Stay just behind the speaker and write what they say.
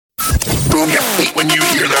room get beat when you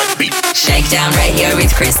hear that beat. Shakedown Radio with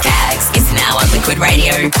Chris Caggs is now on Liquid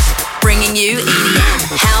Radio. Bringing you EDM,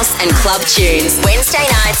 house and club tunes. Wednesday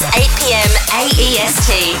nights, 8 p.m.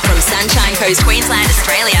 AEST from Sunshine Coast, Queensland,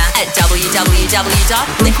 Australia at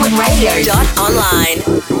www.liquidradio.online.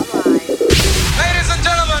 Ladies and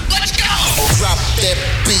gentlemen, let's go! Drop that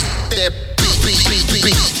beat, that beat.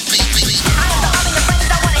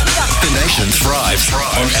 The nation thrives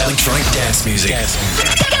on electronic dance music.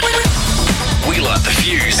 We light the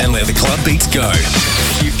fuse and let the club beats go.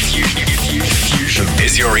 Fusion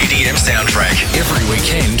is your EDM soundtrack. Every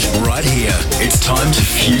weekend, right here. It's time to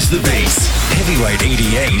fuse the beats. Heavyweight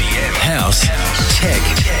EDM, house, tech,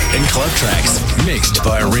 and club tracks mixed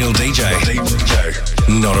by a real DJ.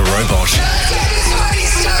 Not a robot.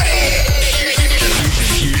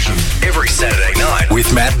 Fusion every Saturday night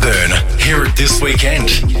with Matt Byrne. Hear it this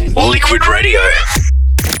weekend. Liquid Radio.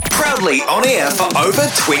 Proudly on air for over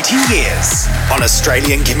 20 years. On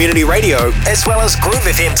Australian Community Radio, as well as Groove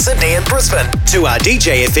FM Sydney and Brisbane.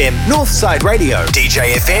 2RDJ FM, Northside Radio,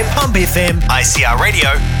 DJ FM, Pump FM, ICR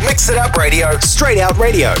Radio, Mix It Up Radio, Straight Out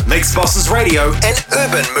Radio, Mix Bosses Radio, and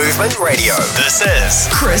Urban Movement Radio. This is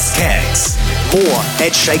Chris Caggs. More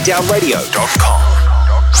at shakedownradio.com.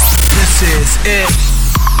 This is it.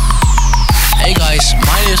 Hey guys,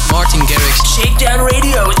 my name is Martin Garrix. Shakedown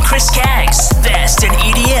Radio with Chris Caggs. Best in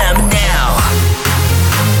EDM now.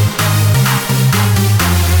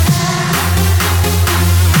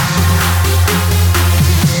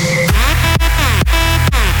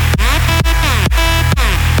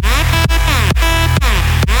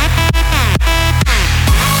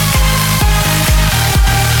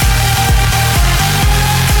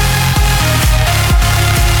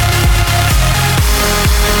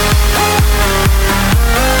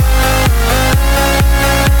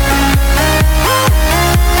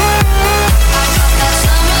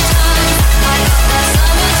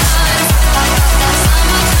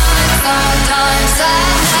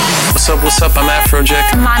 What's up? I'm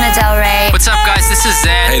Afrojack. I'm Lana Del Rey. What's up, guys? This is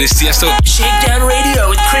Zan. Hey, this is Tiesto. Shakedown Radio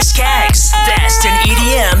with Chris Caggs. Best in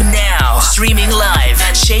EDM now. Streaming live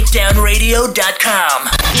at shakedownradio.com.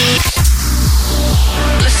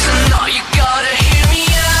 Listen, all you gotta hear me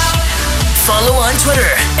out. Follow on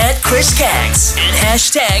Twitter at Chris Caggs and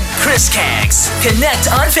hashtag Chris Caggs. Connect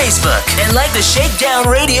on Facebook and like the Shakedown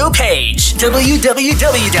Radio page.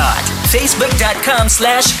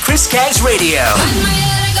 www.facebook.com/Chris Caggs Radio.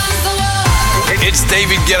 It's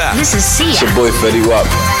David Guetta. This is Sia. It's your boy Fetty Wap.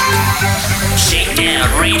 Shakedown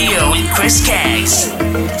Radio with Chris Caggs.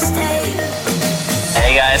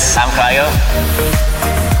 Hey guys, I'm Kayo.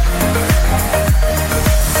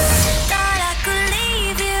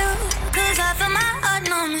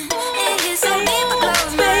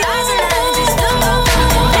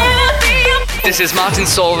 This is Martin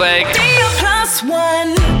Solveig.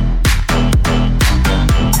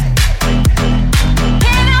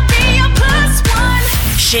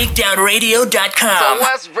 ShakedownRadio.com. So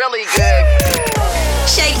what's really good?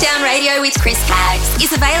 Shakedown Radio with Chris Caggs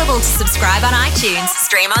is available to subscribe on iTunes,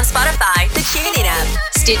 stream on Spotify, the TuneIn app,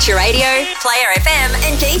 Stitcher Radio, Player FM,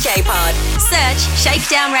 and DJ Pod. Search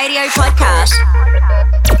Shakedown Radio Podcast.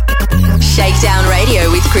 Shakedown Radio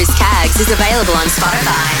with Chris Caggs is available on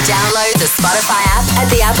Spotify. Download the Spotify app at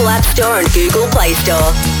the Apple App Store and Google Play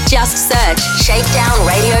Store. Just search Shakedown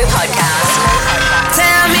Radio Podcast.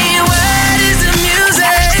 Tell me what is the music?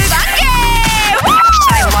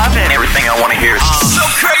 I love it. Everything I want to hear is So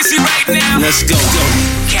crazy right now. Let's go.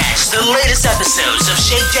 Catch the latest episodes of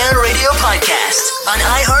Shakedown Radio Podcast on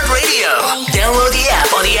iHeartRadio. Download the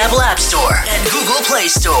app on the Apple App Store and Google Play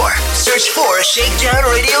Store. Search for Shakedown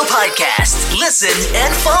Radio Podcast. Listen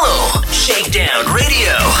and follow Shakedown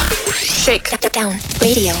Radio. Shakedown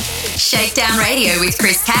Radio. Shakedown Radio with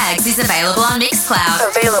Chris Caggs is available on Mixcloud.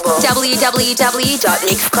 Available.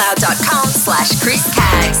 www.mixcloud.com/Chris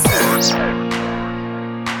Caggs.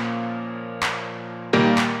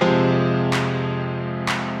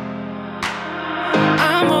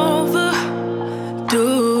 I'm overdue.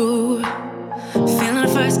 Feeling the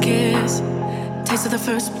first kiss, taste of the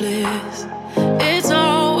first bliss. It's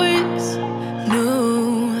always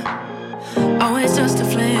new, always just a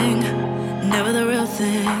fling, never the real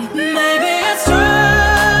thing. Maybe it's true.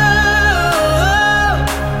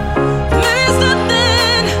 Maybe it's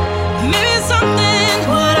nothing. Maybe it's something.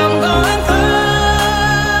 What I'm going through.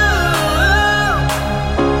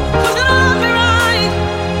 Who's gonna love me right?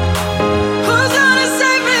 Who's gonna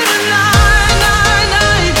save me tonight, night,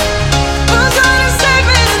 night? Who's gonna save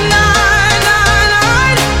me tonight, night,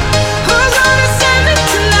 night? Who's gonna save me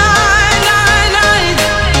tonight, night, night?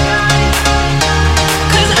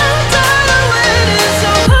 'Cause I'm tired of waiting, so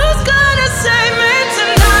who's gonna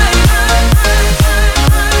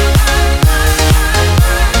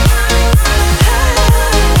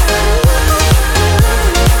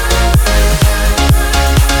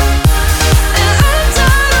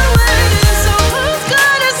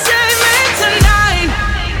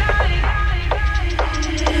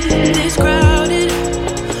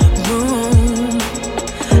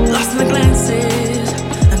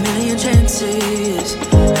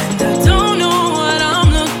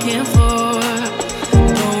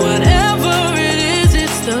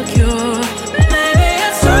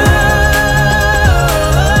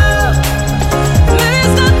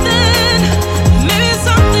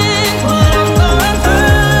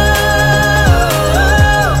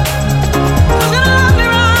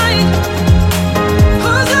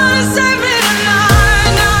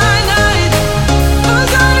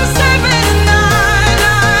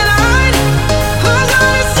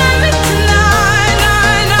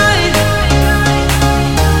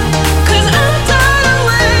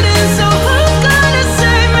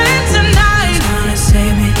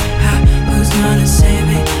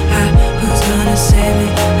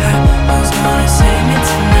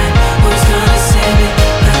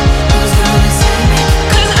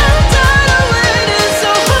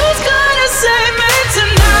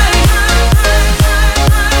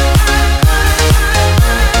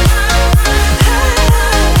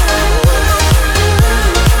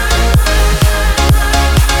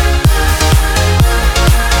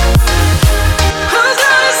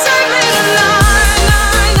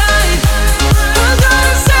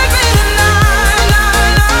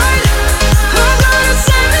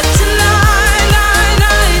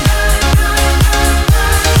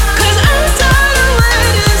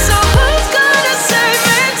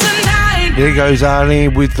There goes Arnie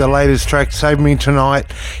with the latest track, Save Me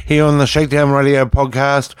Tonight, here on the Shakedown Radio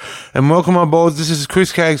podcast. And welcome aboard. This is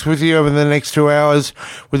Chris Caggs with you over the next 2 hours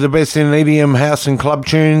with the best in EDM, house and club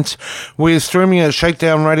tunes. We're streaming at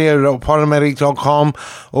shakedownradio.podomatic.com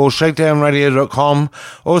or shakedownradio.com.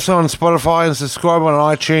 Also on Spotify, and subscribe on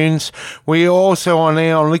iTunes. We're also on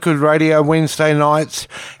air on Liquid Radio Wednesday nights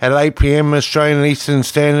at 8 p.m. Australian Eastern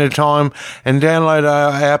Standard Time. And download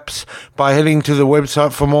our apps by heading to the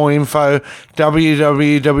website for more info,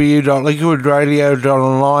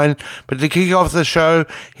 www.liquidradio.online. But to kick off the show,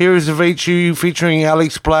 here is Avicii featuring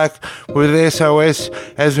Alex Black with SOS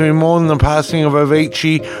as we mourn the passing of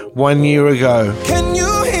Avicii 1 year ago. Can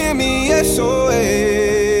you hear me? SOS.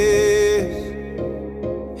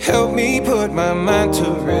 Help me put my mind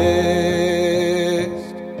to rest.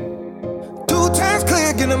 2 times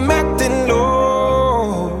click and I'm acting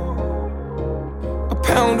low. A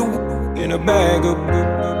pound of in a bag of.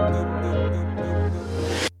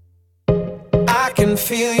 I can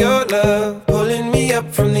feel your love pulling me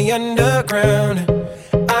up from the underground.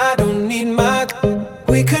 I don't need my.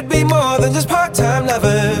 We could be more than just part-time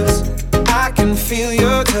lovers. I can feel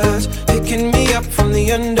your touch picking me up from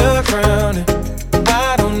the underground.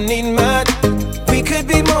 I don't need my. We could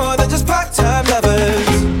be more than just part-time lovers.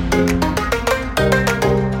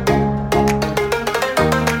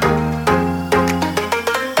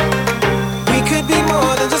 We could be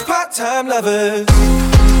more than just part-time lovers.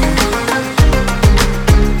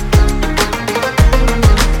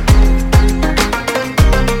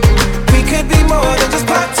 More than just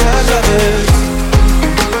part-time lovers.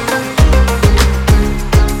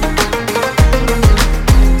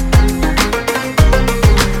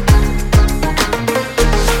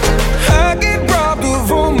 I get robbed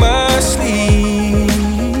of all my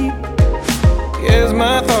sleep as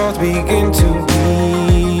my thoughts begin to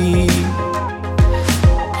bleed.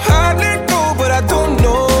 I let go, but I don't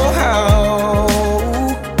know how.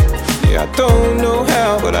 Yeah, I don't know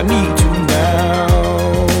how, but I need you now.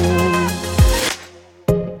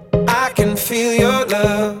 Feel your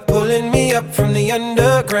love pulling me up from the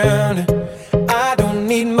underground. I don't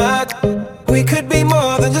need much. We could be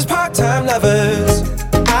more than just part-time lovers.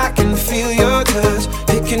 I can feel your touch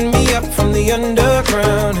picking me up from the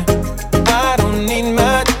underground. I don't need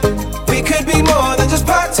much. We could be more than just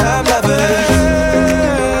part-time lovers.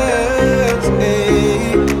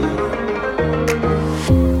 Hey.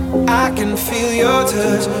 I can feel your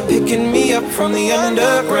touch picking me up from the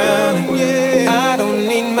underground. I don't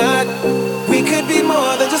need much. We could be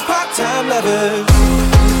more than just part-time lovers.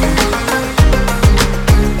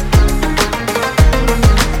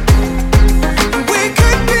 We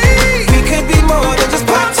could be more than just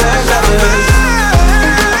part-time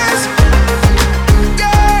lovers.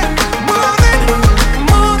 Yeah, more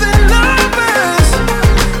than lovers.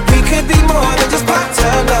 We could be more than just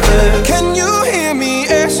part-time lovers. Can you hear me?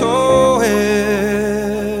 SOS.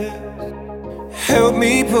 Help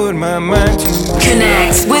me put my mind to.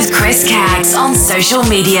 Connect with Chris Caggs on social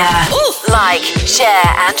media. Like,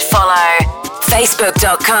 share and follow.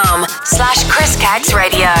 Facebook.com/Chris Caggs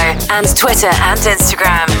Radio and Twitter and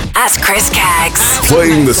Instagram @Chris Caggs.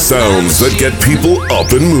 Playing the sounds that get people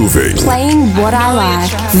up and moving. Playing what I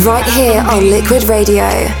like right here on Liquid Radio.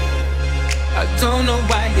 I don't know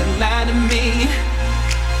why you lied to me.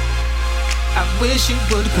 I wish you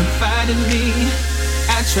would confide in me.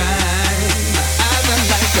 I tried. My eyes are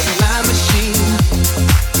like a lie machine.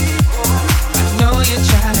 I know you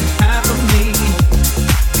try to hide from me.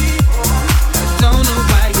 I don't know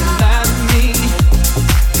why you lied to me.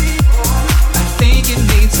 I think you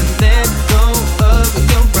need to let go of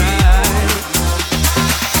your pride.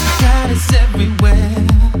 God is everywhere,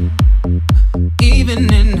 even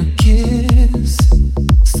in a kiss.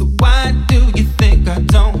 So why do you think I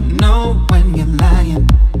don't know when you're lying?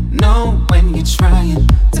 Know when you're trying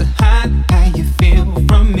to hide how you feel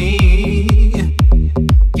from me.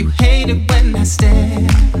 You hate it when I stare.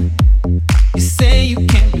 You say you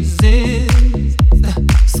can't resist.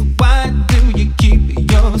 So why do you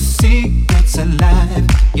keep your secrets alive?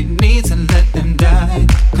 You need to let them die.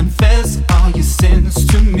 Confess all your sins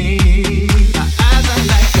to me. My eyes are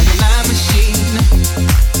like a lie machine.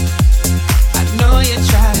 I know you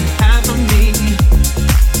try to hide from me.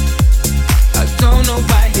 I don't know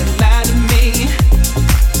why you lie to me.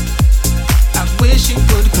 I wish you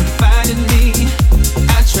would confide in me.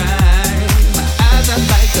 I tried. My eyes are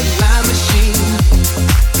like a lie machine.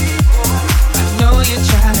 I know you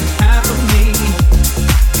try to hide from me.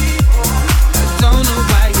 I don't know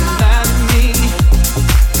why you lie to me.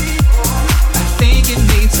 I think you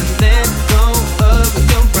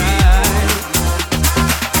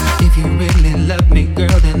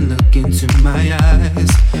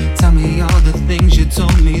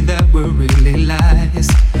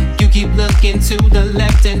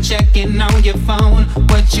and checking on your phone.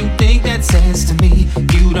 What you think that says to me?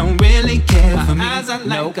 You don't really care for me. My eyes are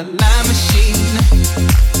like a lie machine.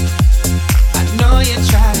 I know you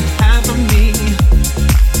try to hide from me.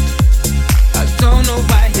 I don't know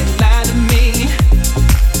why you lie to me.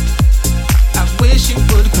 I wish you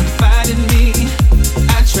would confide in me.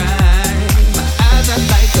 I tried. My eyes are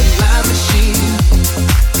like a lie machine.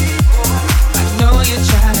 I know you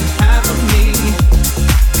try to hide from me.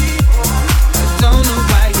 I don't know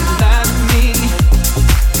why you lie to me.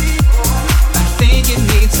 I think you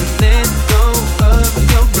need to let go of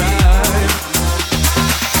your pride.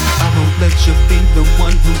 I won't let you be the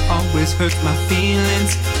one who always hurts my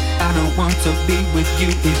feelings. I don't want to be with you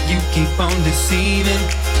if you keep on deceiving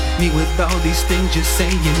me with all these things you say.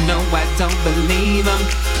 You know I don't believe them.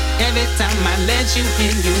 Every time I let you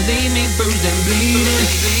in, you leave me bruised and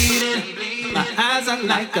bleeding. My eyes are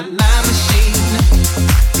like a lie machine.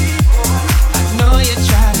 I know you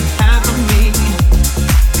try to hide from me.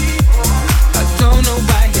 I don't know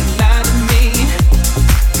why you lie to me.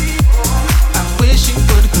 I wish you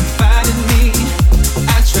would confide in me.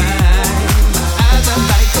 I tried. My eyes are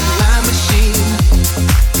like a lie machine.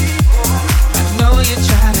 I know you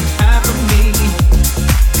try to hide from me.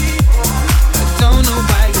 I don't know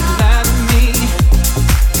why you lie to me.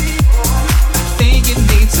 I think you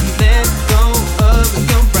need to let go of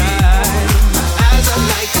your pride. My eyes are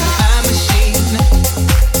like a lie machine.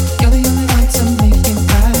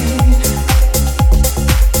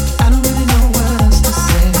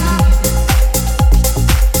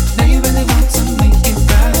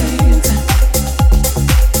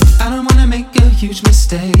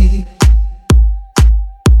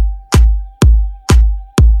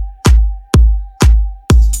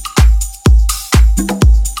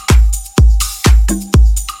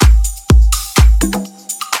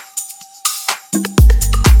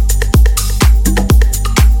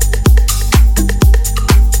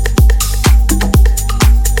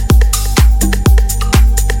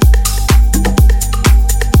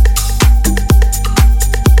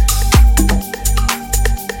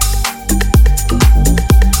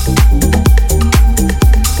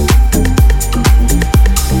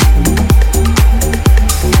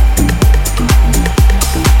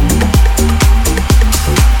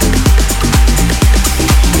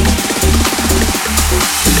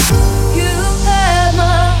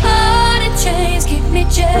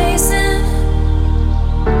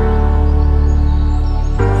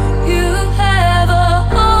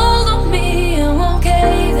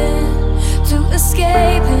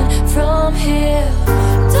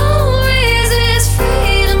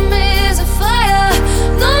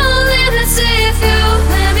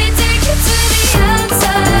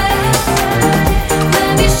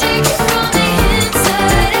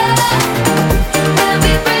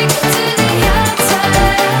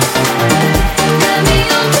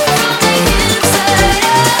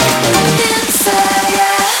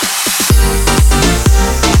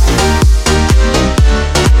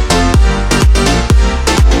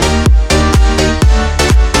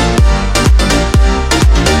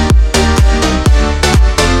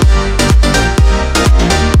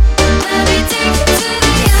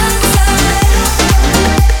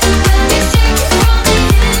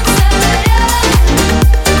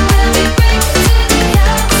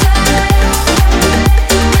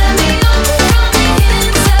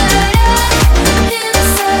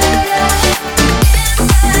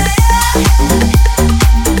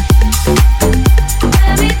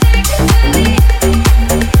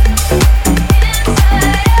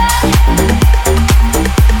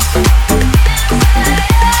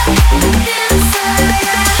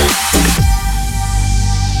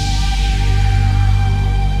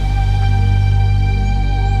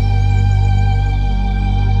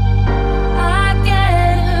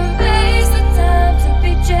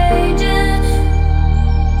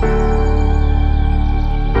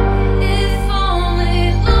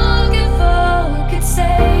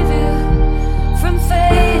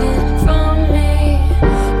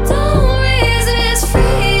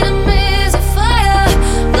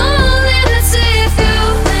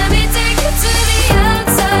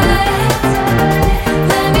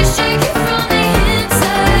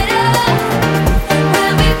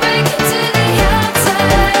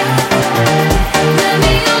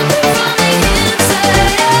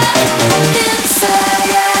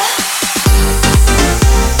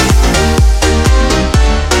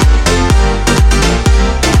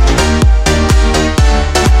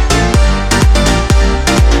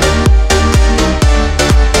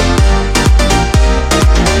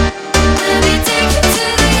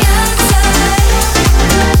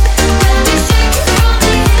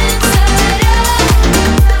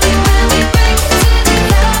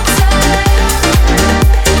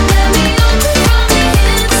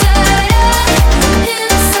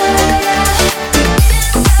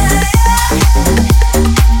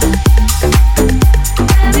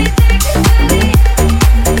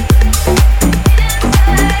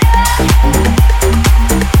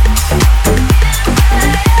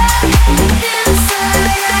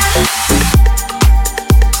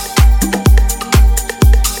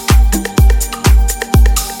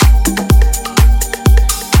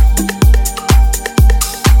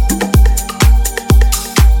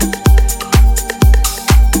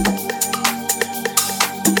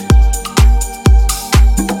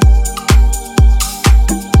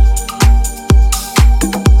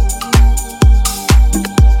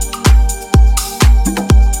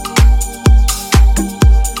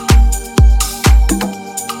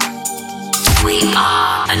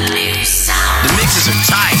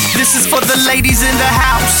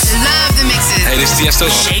 this is Tiesto.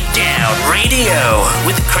 Shakedown Radio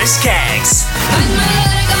with Chris Caggs.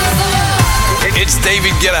 It's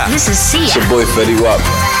David Guetta. This is Sia. It's your boy Fetty Wap.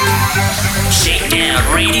 Shakedown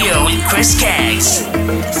Radio with Chris Caggs.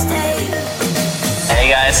 Hey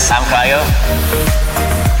guys, I'm Kayo.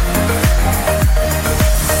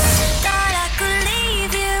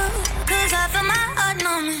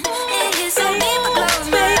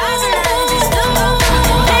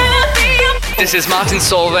 This is Martin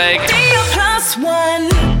Solveig.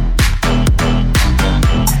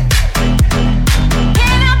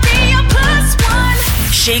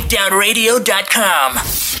 ShakedownRadio.com.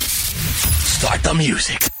 Start the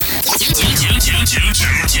music.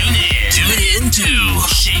 Tune in to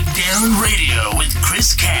Shakedown Radio with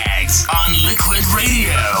Chris Caggs on Liquid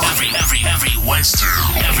Radio. Every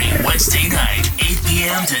Wednesday night, 8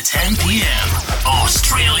 p.m. to 10 p.m.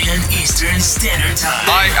 Australian Eastern Standard Time.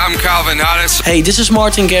 Hi, I'm Calvin Harris. Hey, this is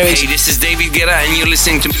Martin Garrix. Hey, this is David Guetta, and you're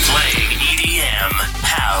listening to Playing EDM,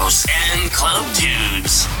 house, and club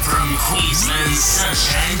tunes from Queensland's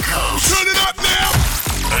Sunshine Coast. Turn it up now!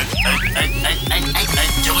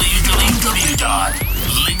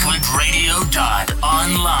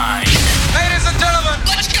 www.liquidradio.online. Ladies and gentlemen,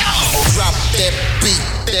 let's go! Drop that beat.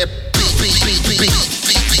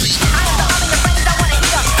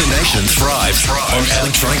 The nation thrives on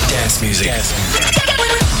electronic dance music.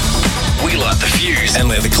 We light the fuse and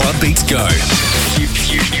let the club beats go.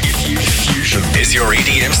 Fusion is your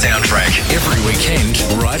EDM soundtrack. Every weekend,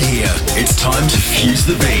 right here. It's time to fuse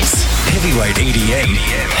the beats. Heavyweight EDM,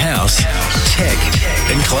 house, tech,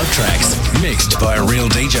 and club tracks mixed by a real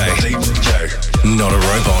DJ. Not a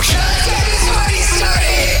robot.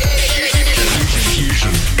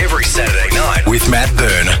 Fusion every Saturday night with Matt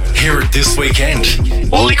Byrne. Hear it this weekend.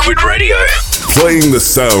 Liquid Radio. Playing the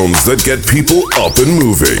sounds that get people up and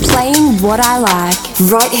moving. Playing what I like.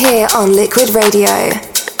 Right here on Liquid Radio.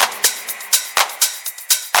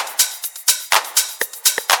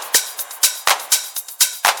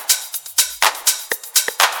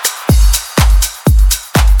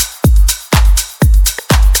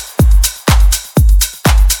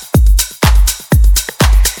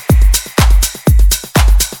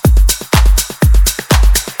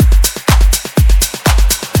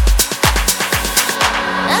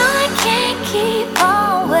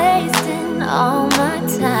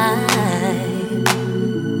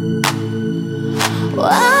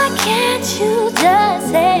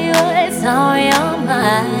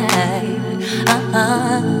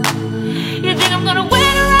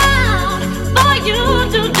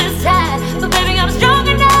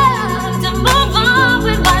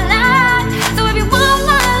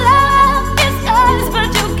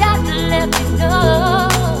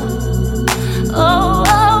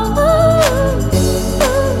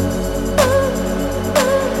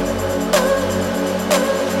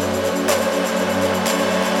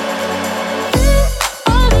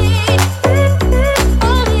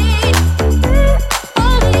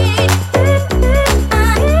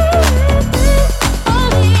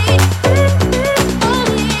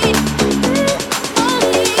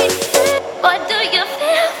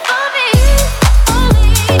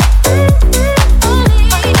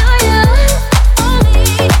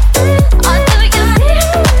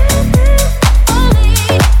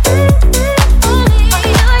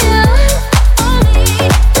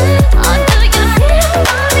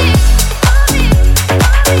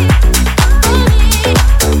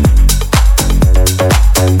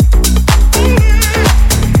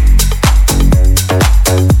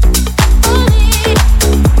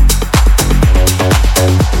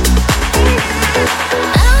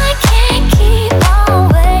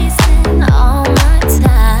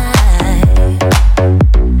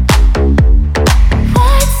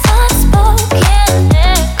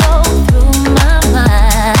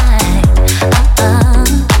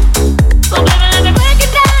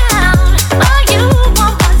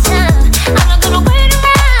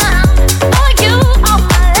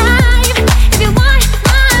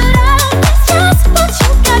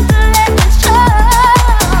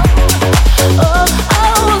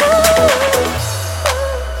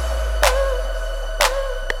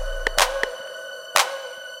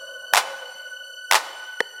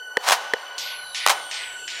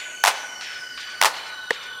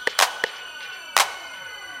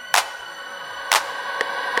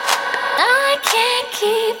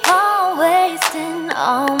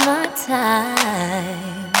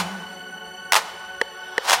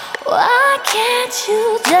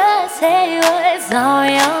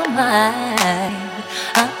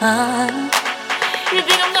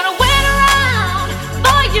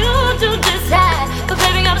 You to decide, but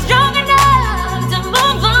baby, I'm strong enough to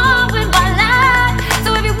move on with my life.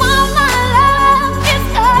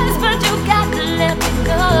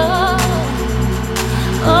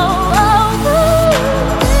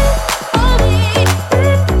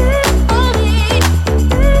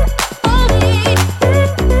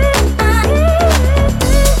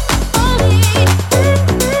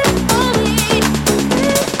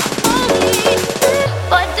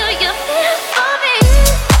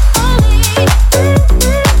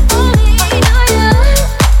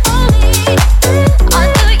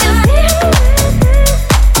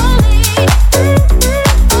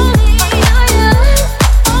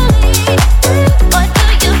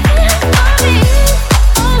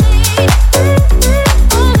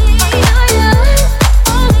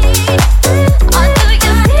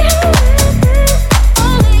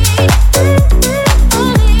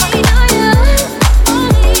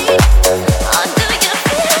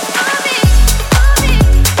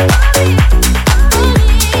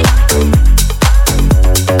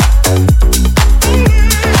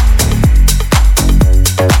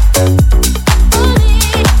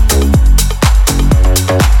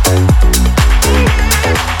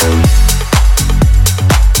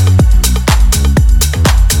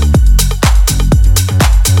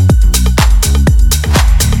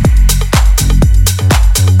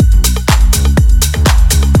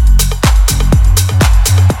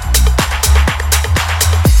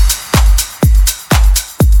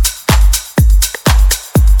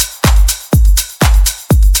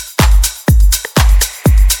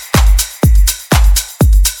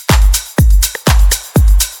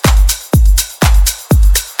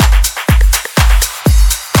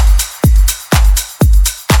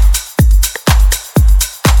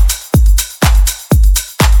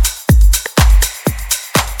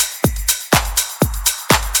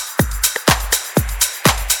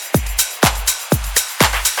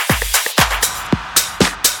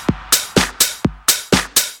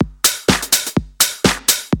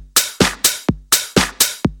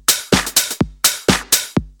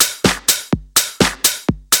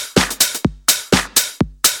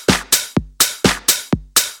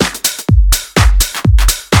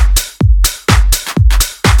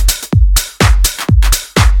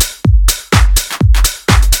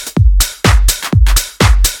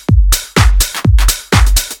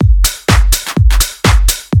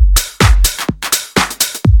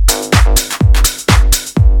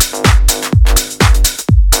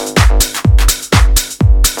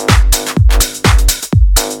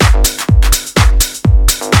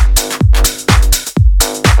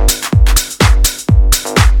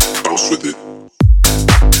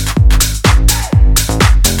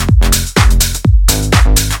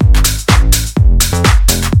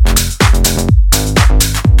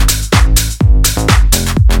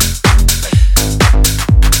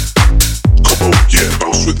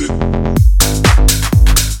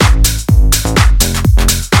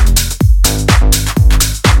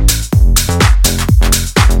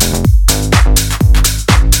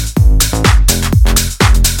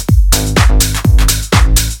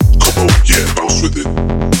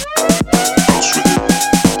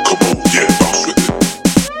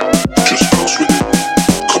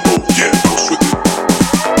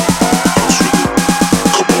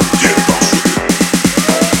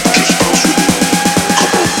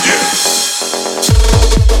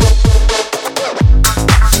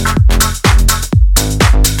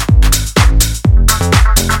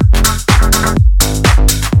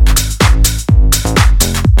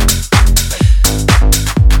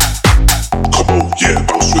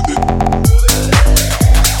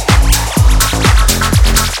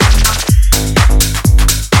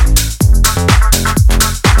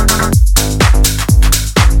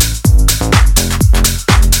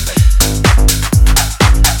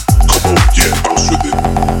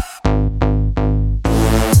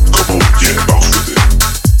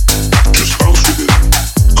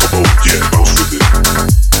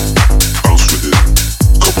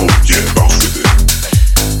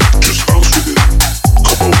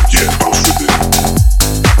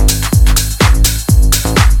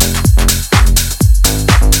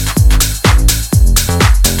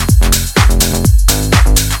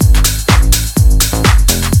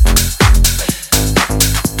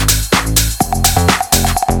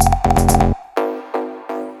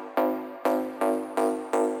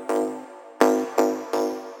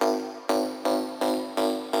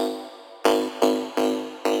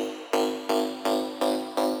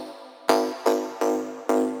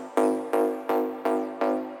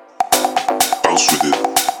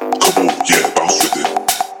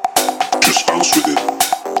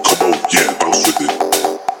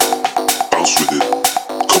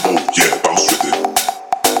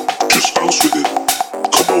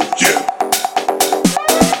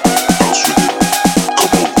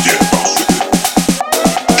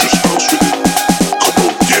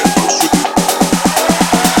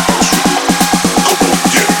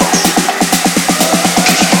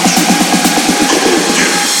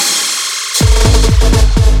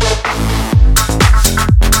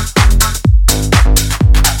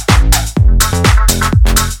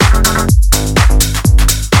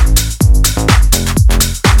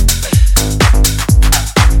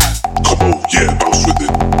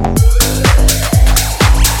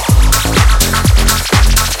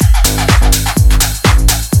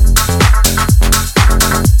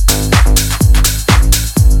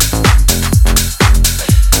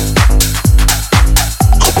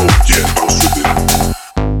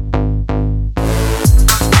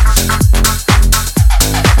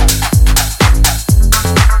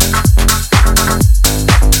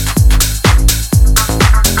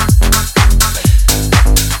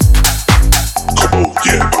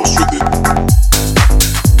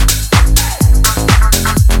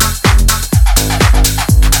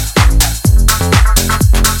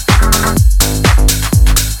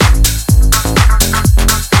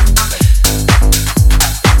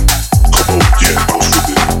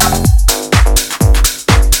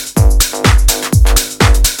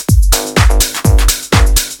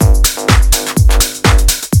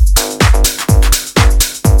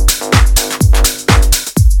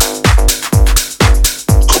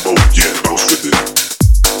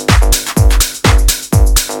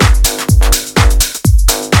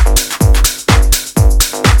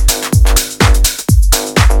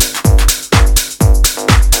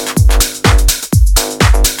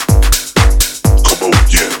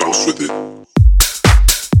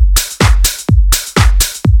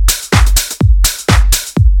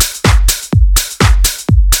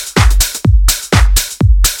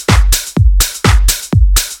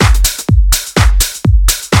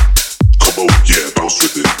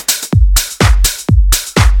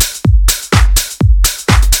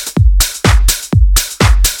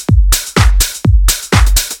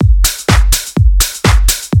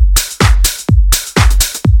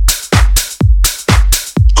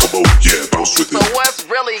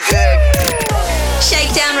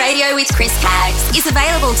 Shakedown Radio with Chris Caggs is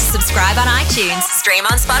available to subscribe on iTunes, stream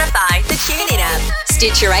on Spotify, the TuneIn app,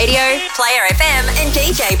 Stitcher Radio, Player FM, and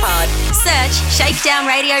DJ Pod. Search Shakedown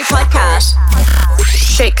Radio Podcast.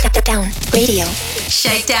 Shakedown Radio.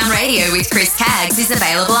 Shakedown Radio with Chris Caggs is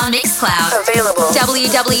available on Mixcloud.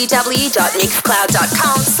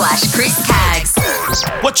 www.mixcloud.com/Chris Caggs.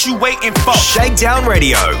 What you waiting for? Shakedown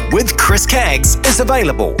Radio with Chris Caggs is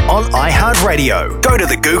available on iHeartRadio. Go to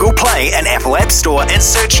the Google Play and Apple App Store and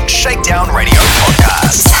search Shakedown Radio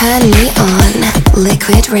Podcast. Turn me on,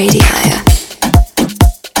 Liquid Radio.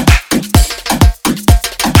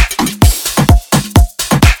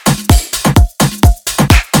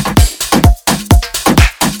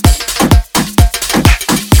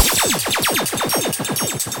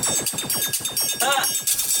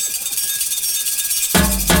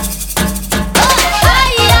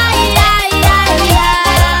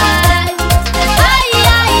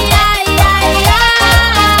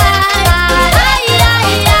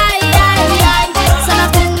 Sana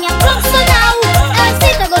punya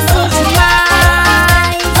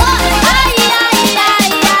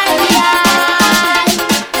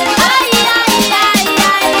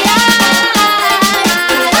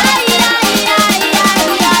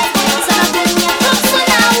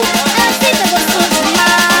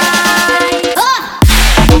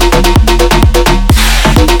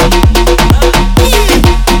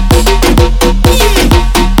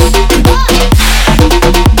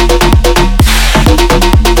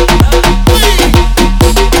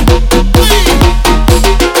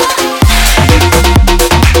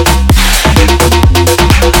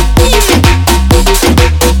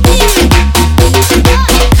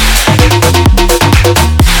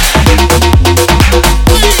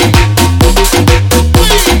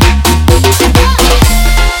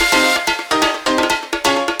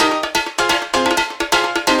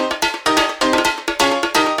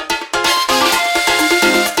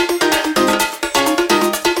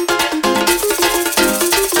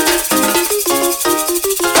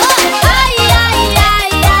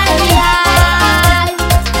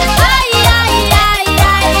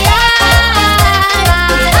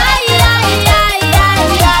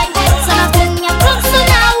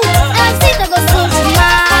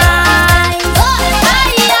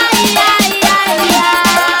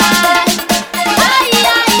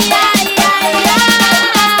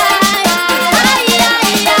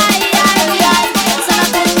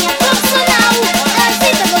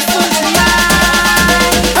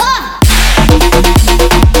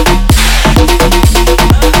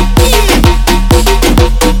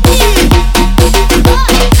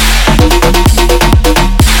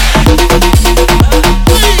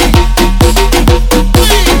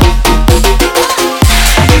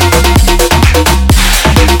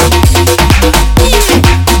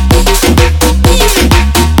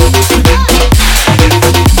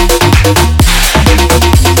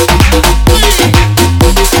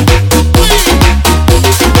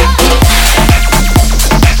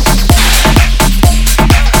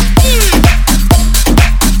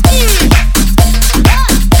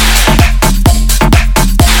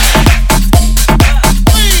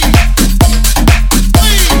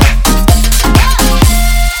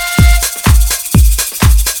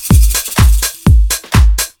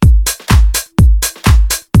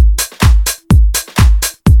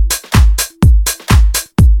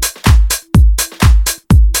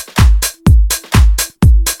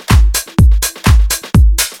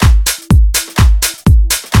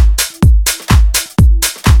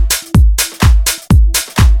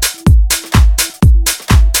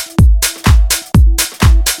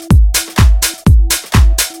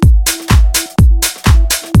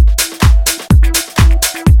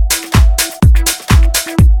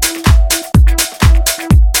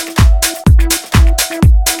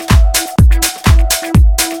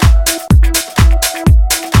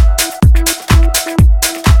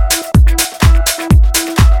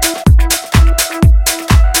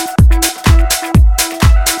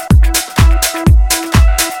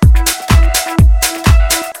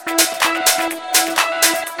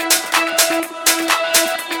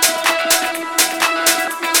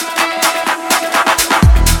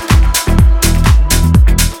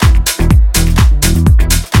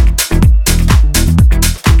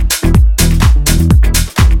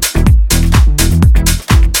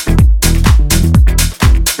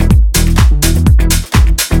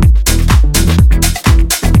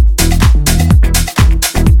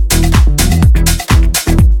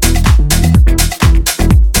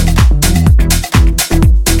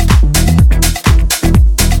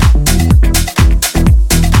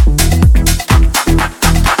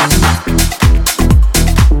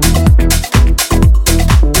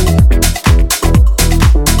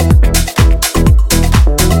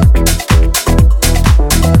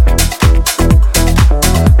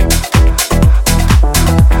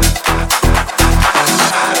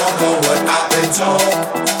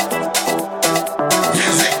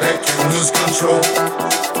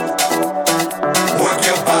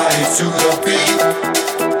beat.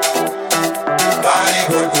 Body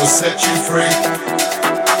work will set you free.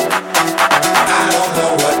 I don't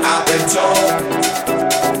know what I've been told.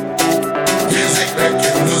 Music make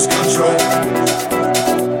you lose control.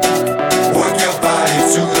 Work your body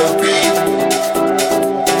to the beat.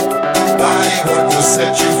 Body work will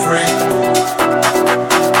set you free.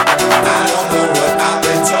 I don't know what I've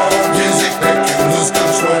been told. Music make you lose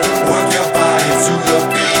control. Work your body to the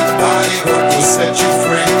beat. Body work will set you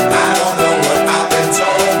free. I don't know what I've been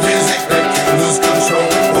told. Music make you lose control.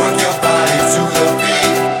 Work your body to the beat.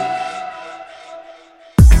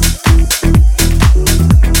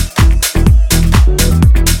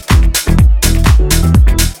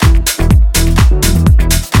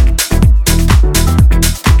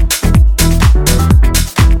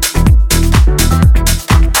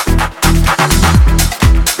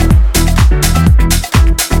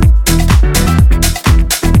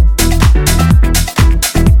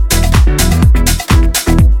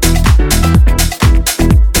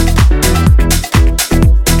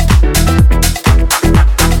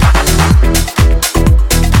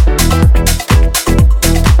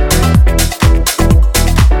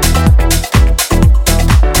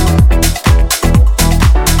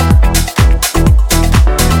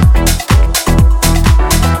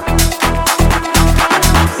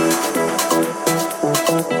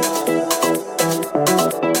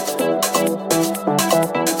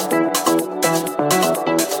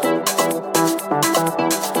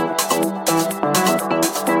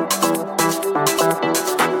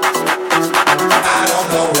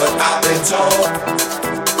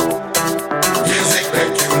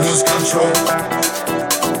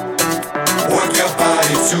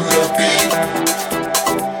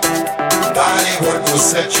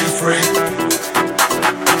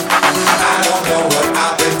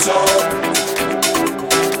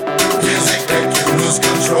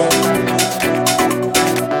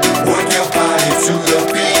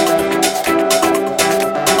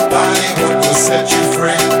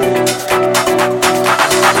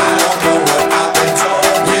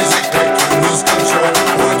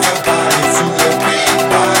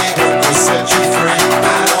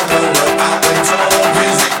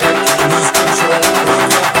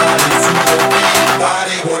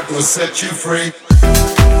 Set you free.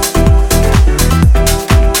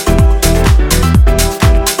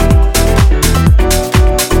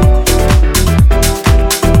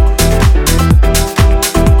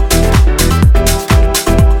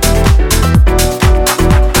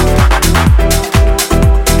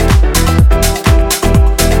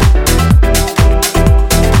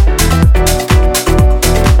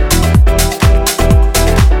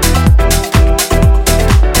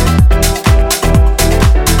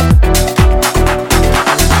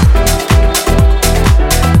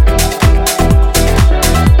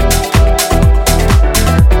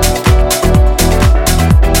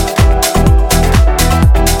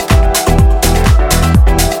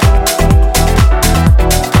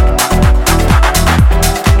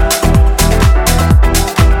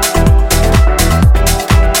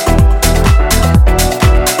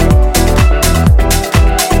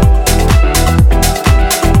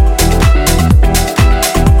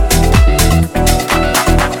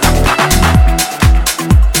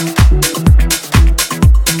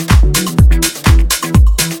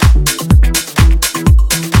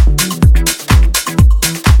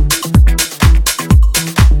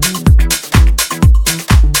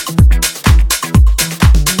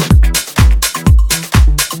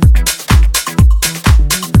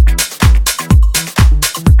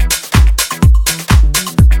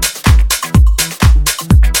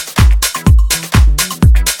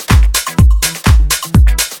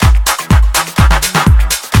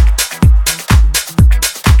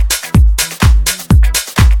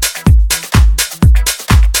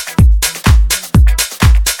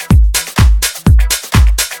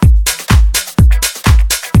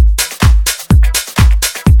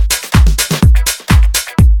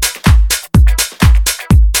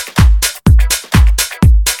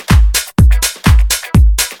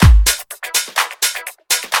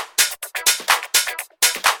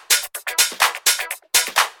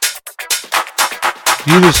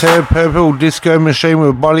 You just heard Purple Disco Machine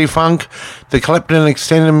with Body Funk, the Clapton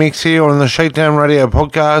extended mix here on the Shakedown Radio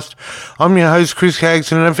podcast. I'm your host, Chris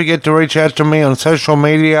Caggs, and don't forget to reach out to me on social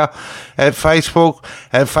media at Facebook,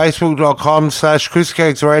 at facebook.com/Chris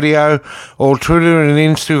Caggs Radio, or Twitter and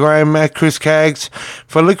Instagram at Chris Caggs.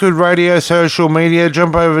 For Liquid Radio social media,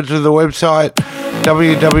 jump over to the website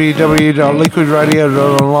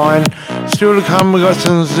www.liquidradio.online. Still to come, we got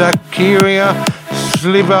some Zakiria,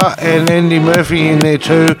 was Liver and Andy Murphy in there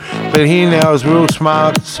too, but here now is Real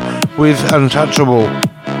Smarts with Untouchable.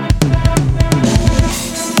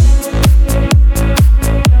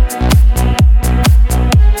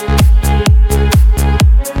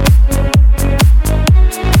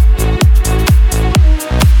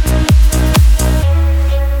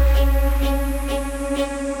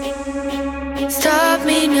 Stop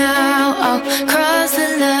me now, I'll cross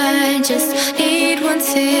the line. Just need one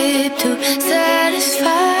sip to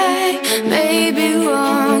satisfy. Maybe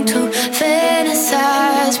wrong to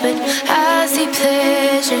fantasize, but I see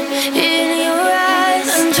pleasure in your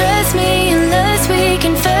eyes. Undress me unless we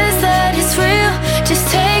confess that it's real.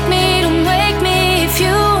 Just take me, don't wake me if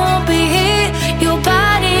you won't be here. Your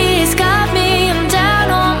body has got me, I'm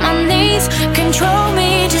down on my knees. Control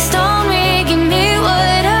me, just don't me, give me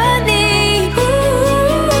what I need.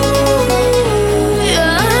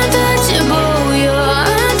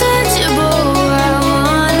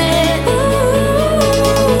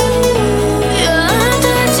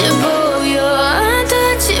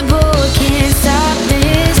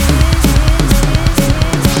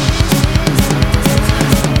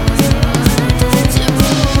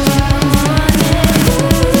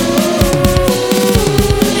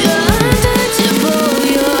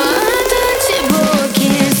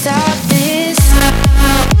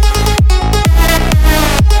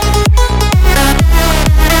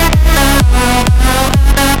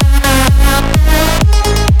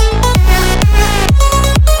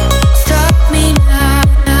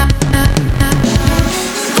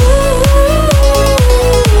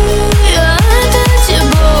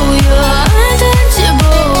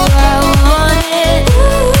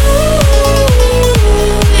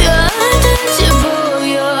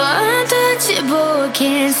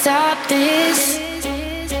 Can't stop this.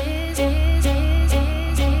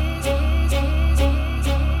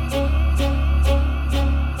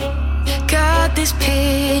 Got this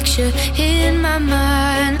picture in my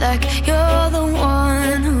mind, like you're the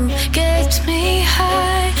one who gets me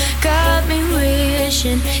high. Got me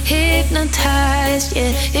wishing, hypnotized.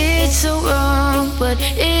 Yeah, it's so wrong, but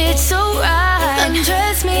it's so right.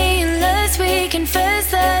 Undress me unless we confess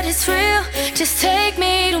that it's real. Just take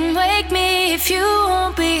me, don't wake me if you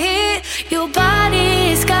won't be here. Your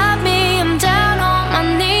body's got me, I'm down on my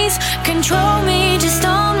knees. Control me, just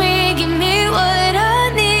don't me, give me what I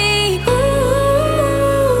need. Ooh,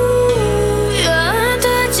 you're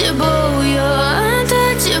untouchable, you're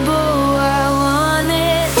untouchable. I want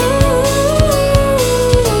it. Ooh,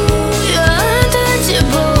 you're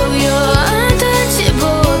untouchable, you're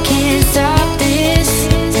untouchable. Can't stop this.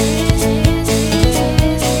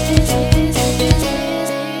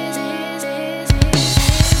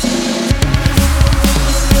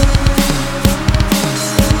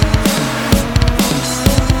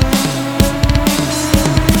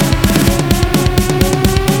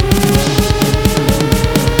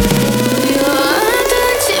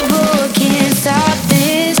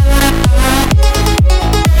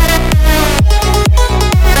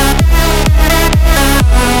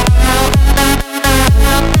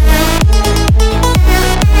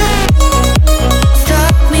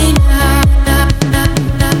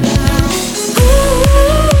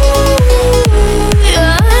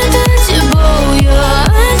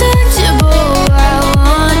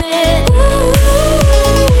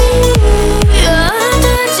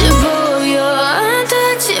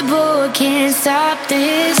 Can't stop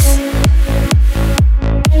this.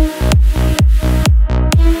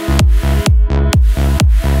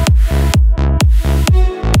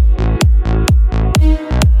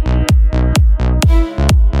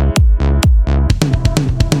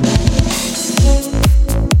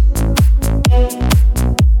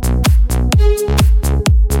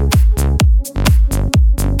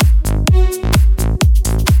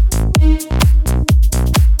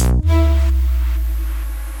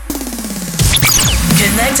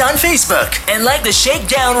 On Facebook and like the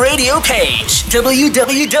Shakedown Radio page,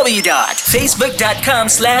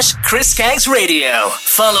 www.facebook.com/Chris Caggs Radio.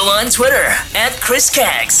 Follow on Twitter @Chris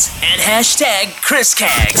Caggs and #Chris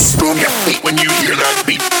Caggs. Boom your feet when you hear that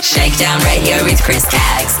beat. Shakedown Radio with Chris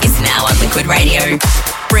Caggs is now on Liquid Radio.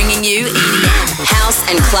 Bringing you EDM, house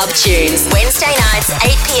and club tunes. Wednesday nights,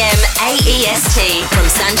 8 p.m. AEST from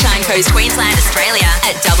Sunshine Coast, Queensland, Australia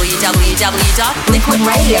at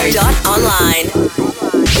www.liquidradio.online.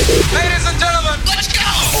 Ladies and gentlemen, let's go!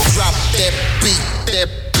 Drop that beat, that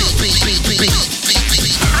beat.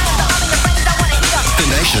 The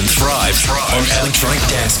nation thrives on electronic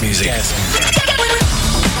dance music.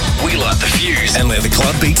 We light the fuse. Fuse and let the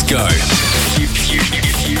club beats go.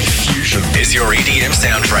 Fusion is your EDM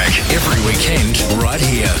soundtrack. Every weekend, right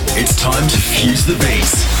here. It's time to fuse the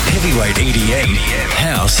beats. Heavyweight EDM,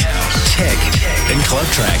 house, tech, and club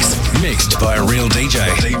tracks mixed by a real DJ.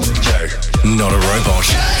 Not a robot.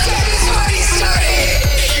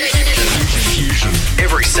 Fusion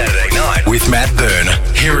every Saturday night with Matt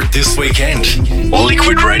Byrne. Hear it this weekend.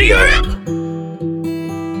 Liquid Radio.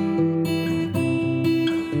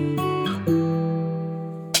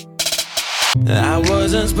 I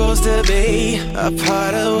wasn't supposed to be a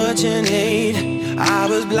part of what you need. I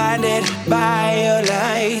was blinded by your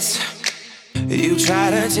lights. You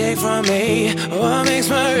try to take from me what makes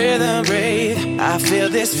my rhythm breathe. I feel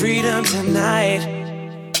this freedom tonight.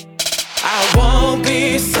 I won't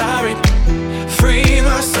be sorry. Free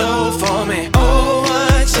my soul for me. Oh,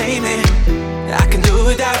 unchain me. I can do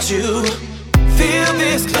without you. Feel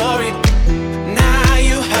this glory. Now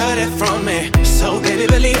you heard it from me. So baby,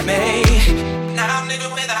 believe me. Now I'm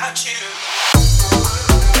living without you.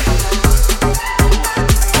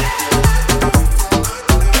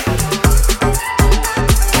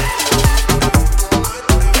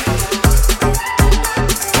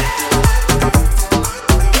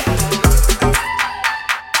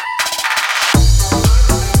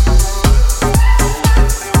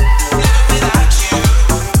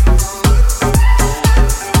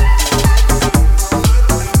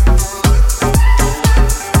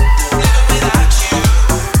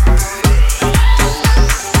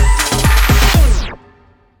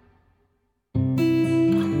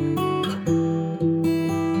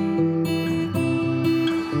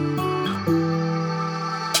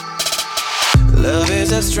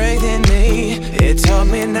 Strength in me, it taught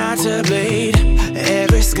me not to bleed.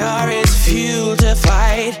 Every scar is fuel to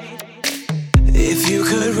fight. If you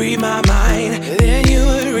could read my mind, then you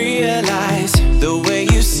would realize the way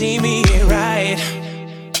you see me ain't right.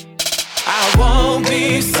 I won't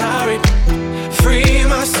be sorry. Free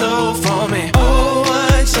my soul for me. Oh,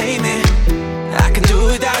 unchain me. I can do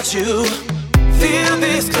without you. Feel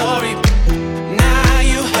this glory. Now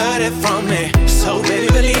you heard it from me. So baby,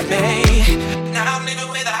 believe me. Now I'm living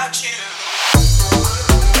without you.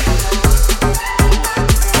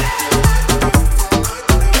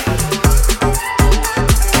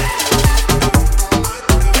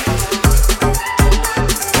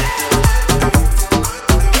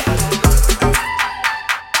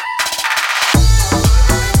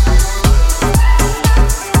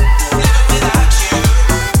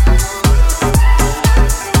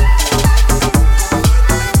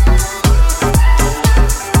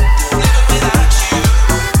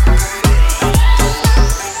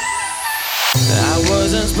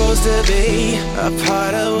 To be a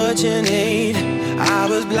part of what you need. I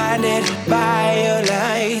was blinded by your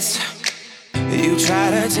lights. You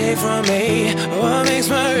try to take from me what makes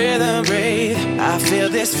my rhythm breathe. I feel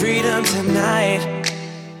this freedom tonight.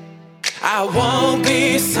 I won't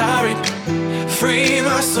be sorry. Free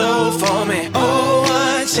my soul for me.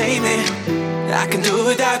 Oh, unchain me. I can do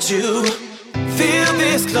without you. Feel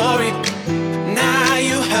this glory. Now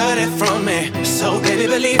you heard it from me. So baby,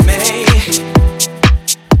 believe me.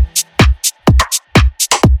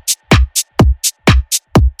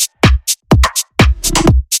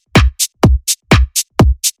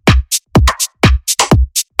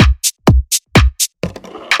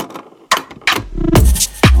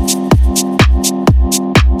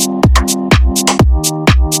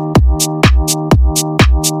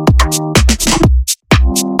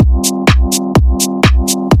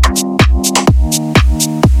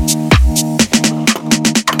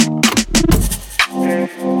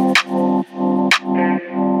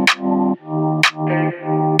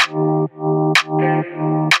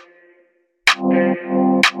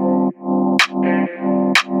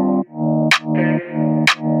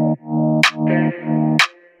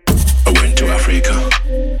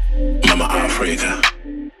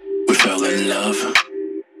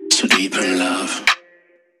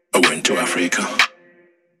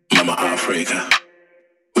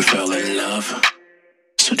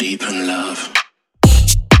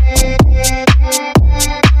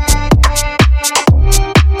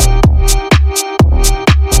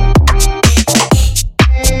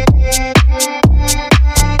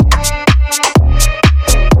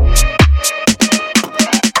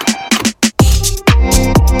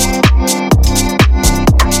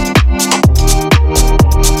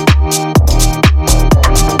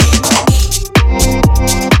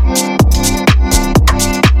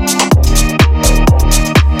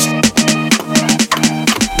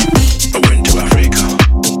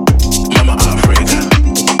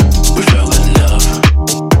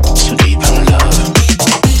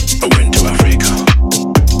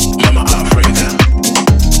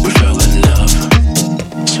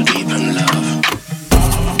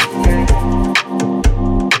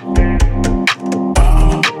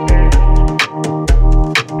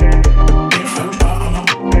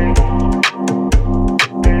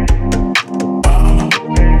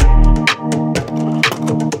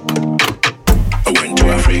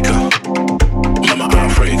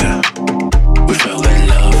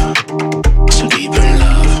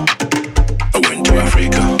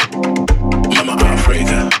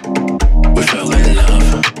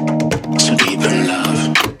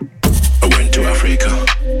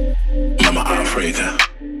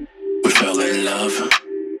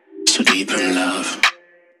 so deep in love.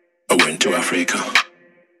 I went to Africa,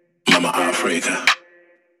 Mama Africa.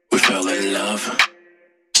 We fell in love,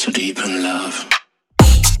 so deep in love.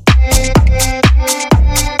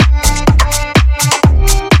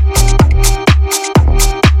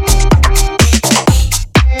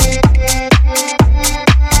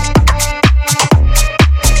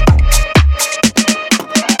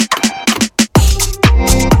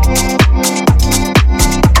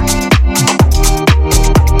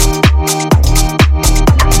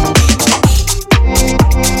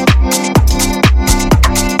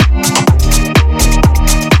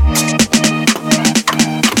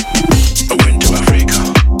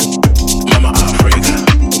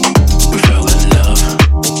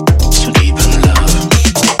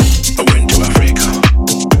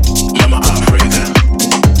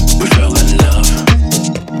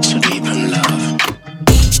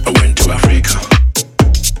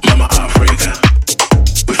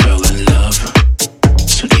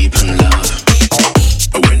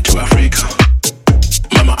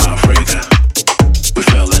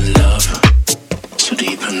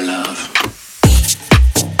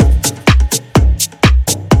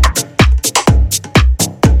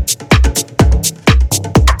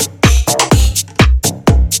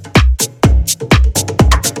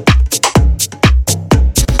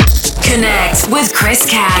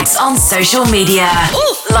 On social media.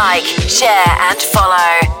 Like, share and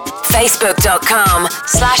follow.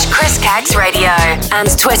 Facebook.com/Chris Caggs Radio and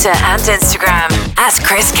Twitter and Instagram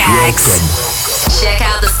 @Chris Caggs. Check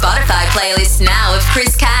out the Spotify playlist now of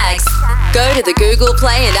Chris Caggs. Go to the Google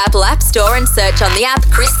Play and Apple App Store and search on the app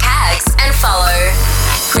Chris Caggs and follow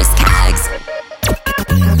Chris Caggs.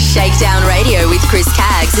 Shakedown Radio with Chris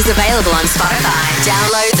Caggs is available on Spotify.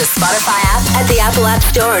 Download the Spotify app at the Apple App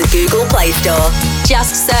Store and Google Play Store.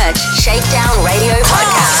 Just search Shakedown Radio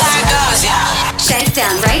Podcast.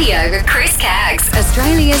 Shakedown Radio with Chris Caggs.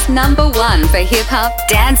 Australia's #1 for hip-hop,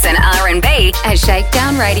 dance and R&B at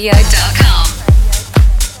shakedownradio.com.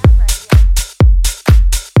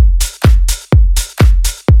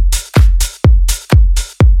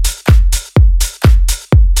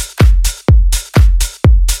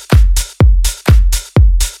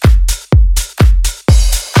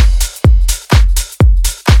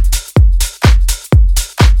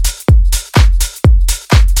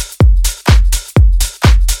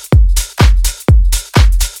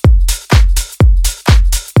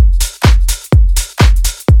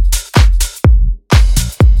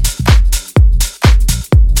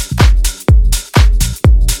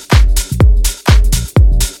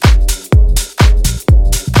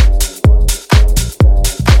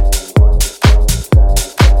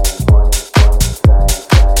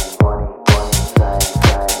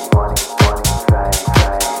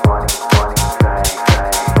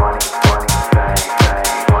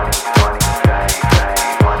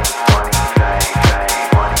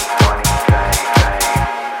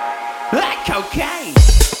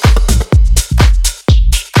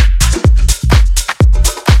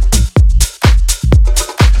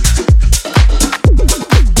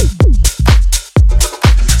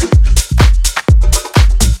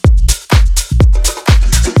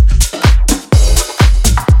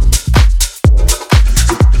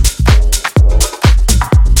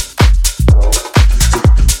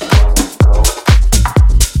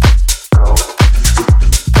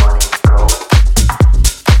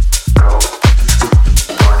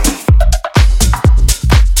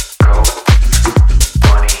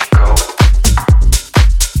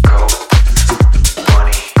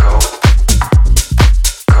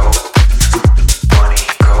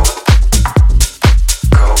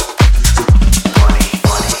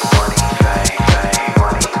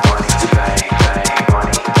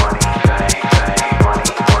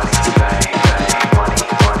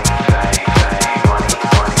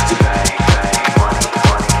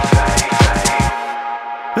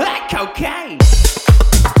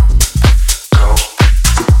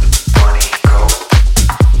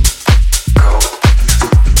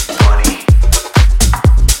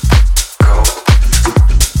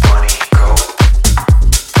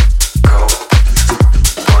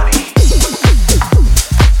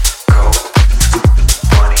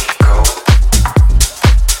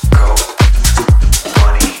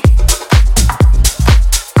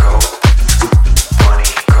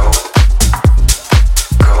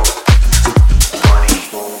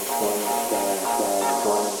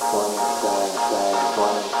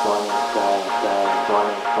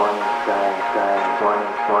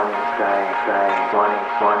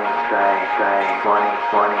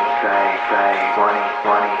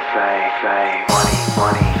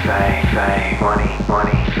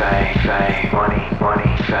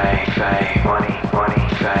 Money,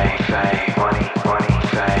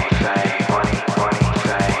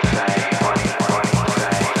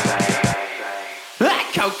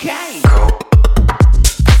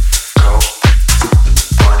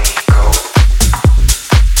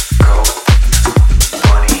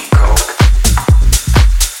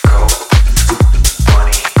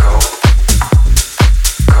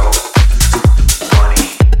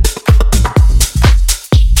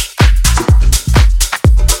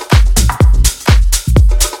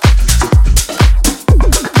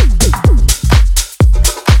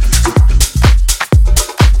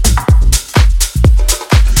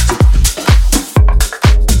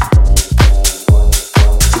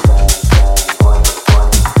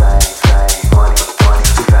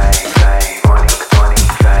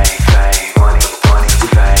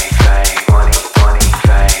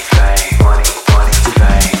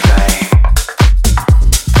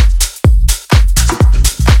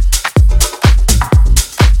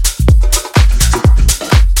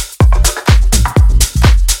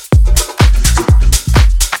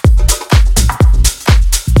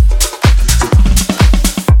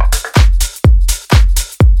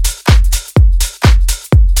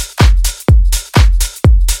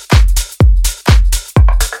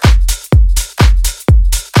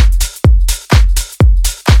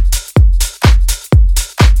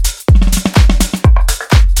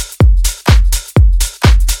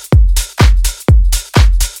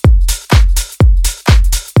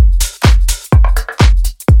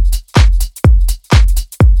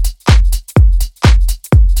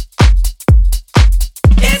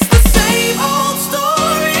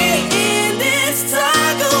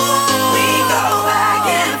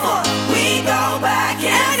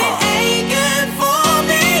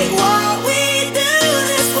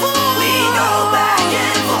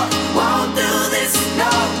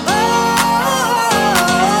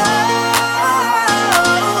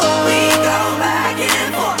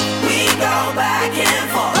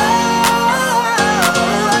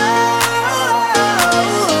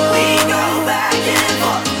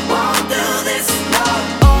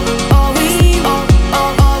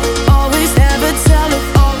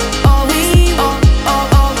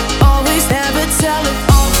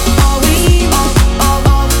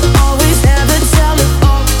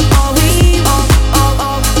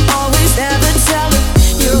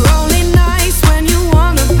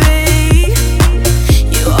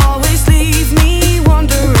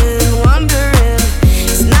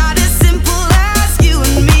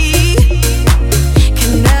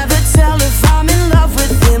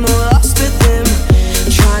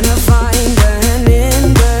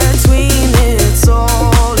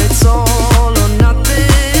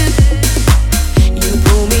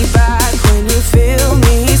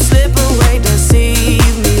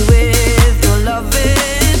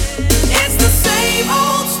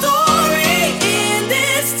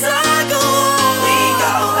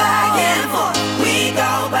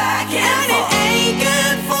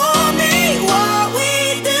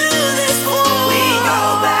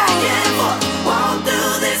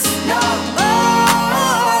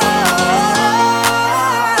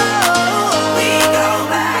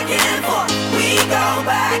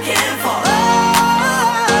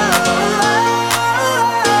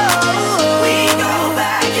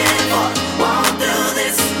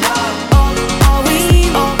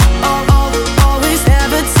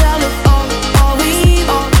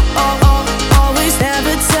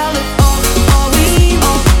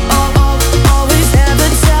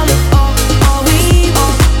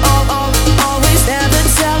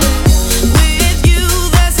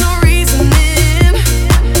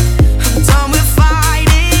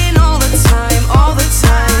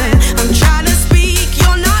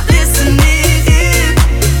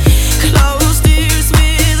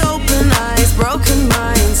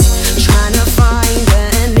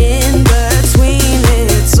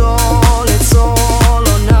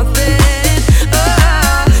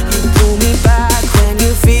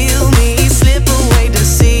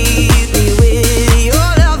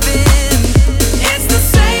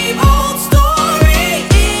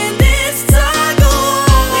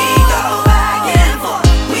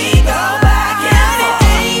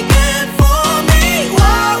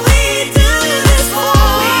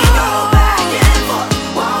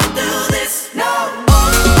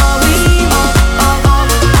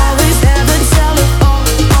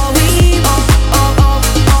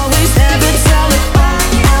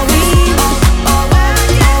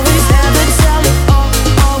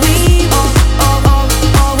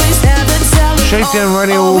 Shakedown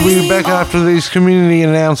Radio will be back after these community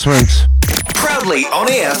announcements. Proudly on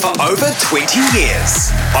air for over 20 years.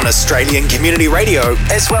 On Australian Community Radio,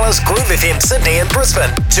 as well as Groove FM Sydney and Brisbane.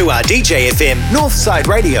 To our DJ FM Northside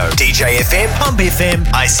Radio, DJ FM Pump FM,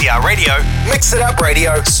 ICR Radio, Mix It Up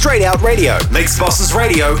Radio, Straight Out Radio, Mix Bosses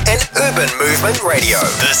Radio, and Urban Movement Radio.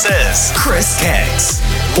 This is Chris Caggs.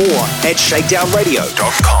 More at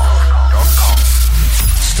shakedownradio.com.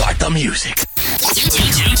 Start the music. Tune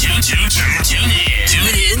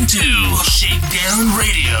in to Shakedown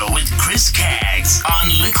Radio with Chris Caggs on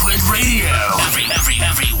Liquid Radio. Every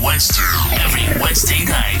Wednesday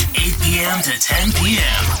night, 8 p.m. to 10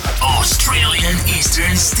 p.m. Australian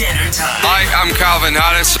Eastern Standard Time. Hi, I'm Calvin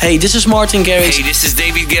Harris. Hey, this is Martin Garrix. Hey, this is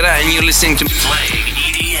David Guetta, and you're listening to Playing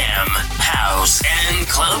EDM, House, and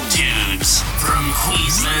Club Tunes from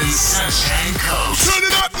Queensland's Sunshine Coast. Turn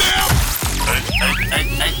it up now! At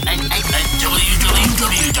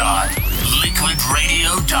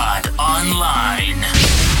www.liquidradio.online.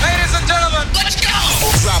 Ladies and gentlemen, let's go!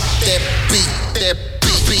 Drop that beat, that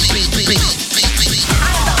beat.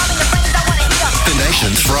 The nation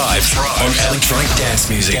thrives on electronic dance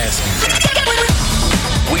music.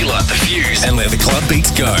 We light the fuse and let the club beats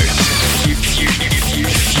go.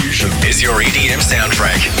 Fusion is your EDM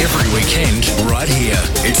soundtrack. Every weekend, right here.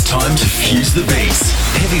 It's time to fuse the beats.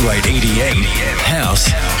 Heavyweight EDM, house,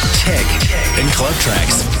 tech, and club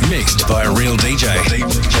tracks. Mixed by a real DJ.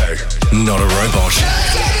 Not a robot.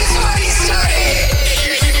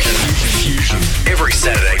 Fusion. Every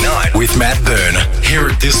Saturday night with Matt Byrne. Hear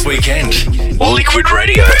it this weekend. Liquid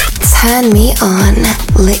Radio. Turn me on,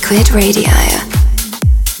 Liquid Radio.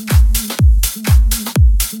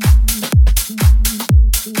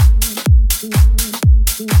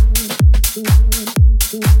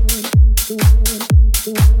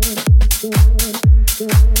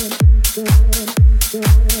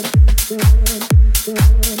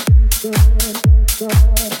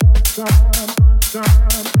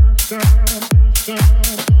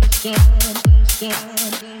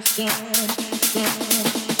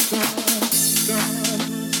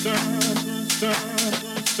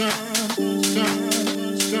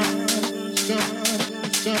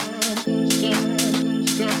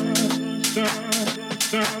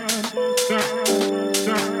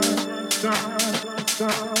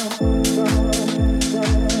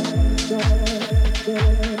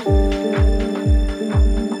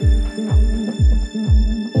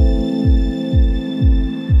 Waiting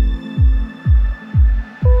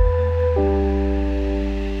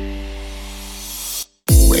on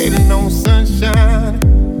sunshine,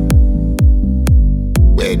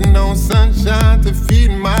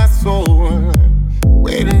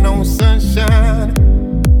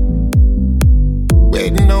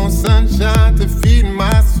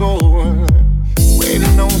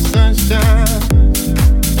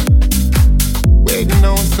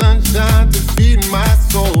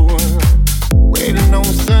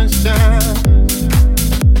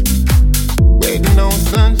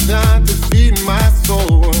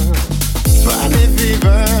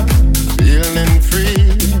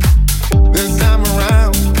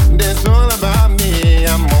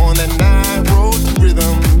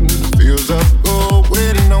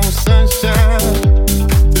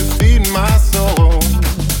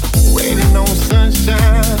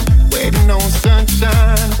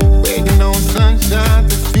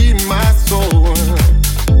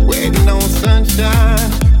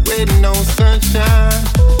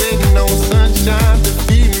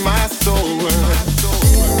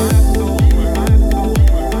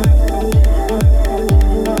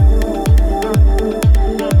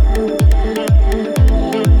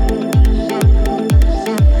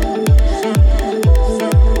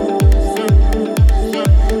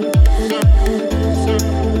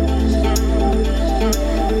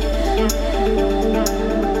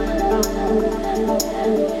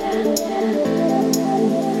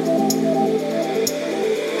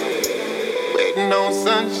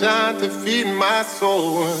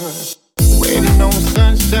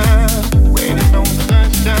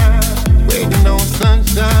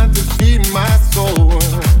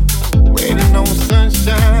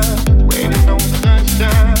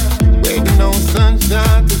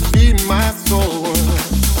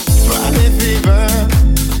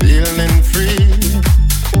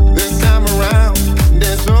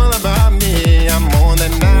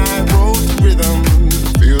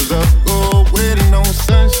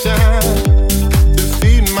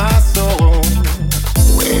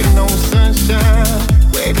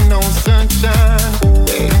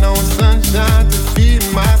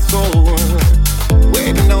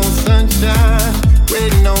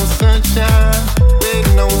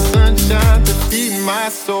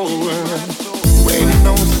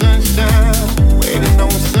 waiting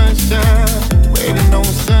on sunshine, waiting on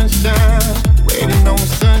sunshine, waiting on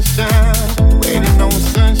sunshine, waiting on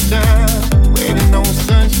sunshine, waiting on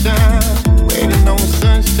sunshine, waiting on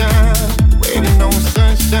sunshine, waiting on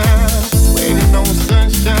sunshine, waiting on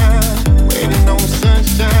sunshine, waiting on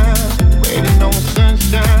sunshine, waiting on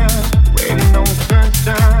sunshine, waiting on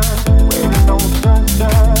sunshine, waiting on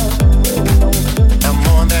sunshine. I'm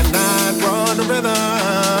on that night run rhythm.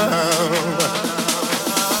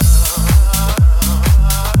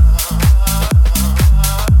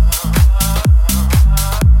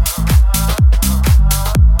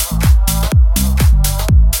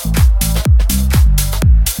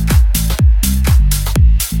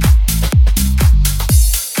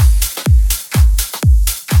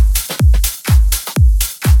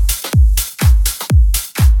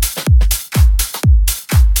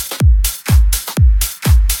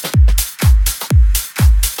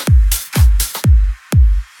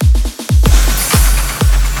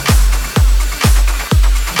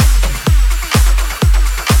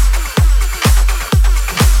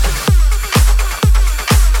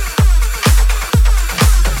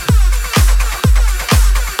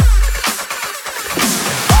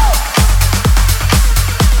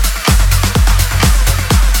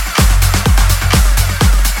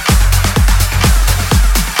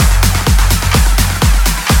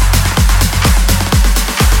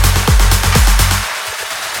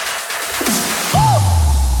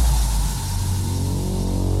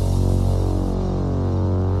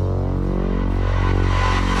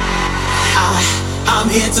 I'm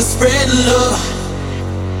here to spread love.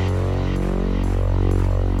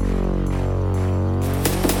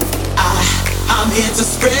 I'm here to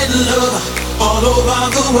spread love all over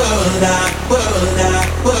the world.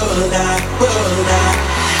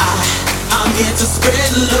 I'm here to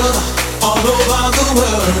spread love all over the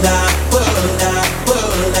world.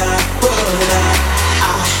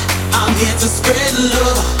 I'm here to spread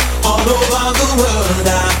love all over the world.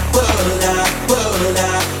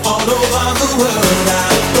 All over the world.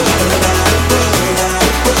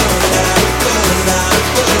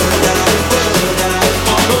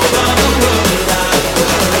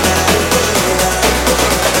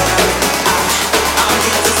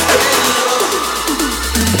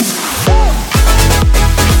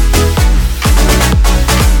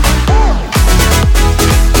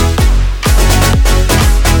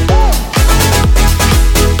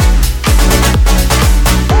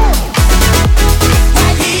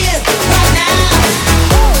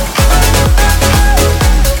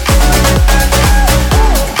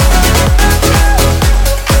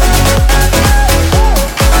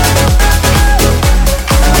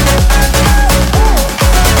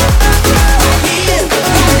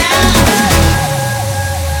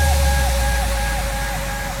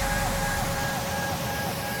 I'm here to spread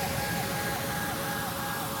love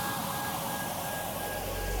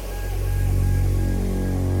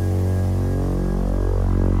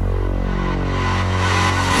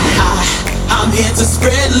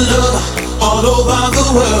all over the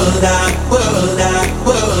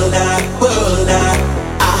world.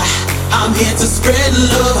 I'm here to spread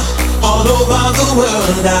love all over the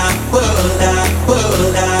world.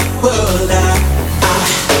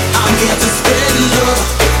 I'm here to spread love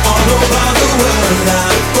all over the world.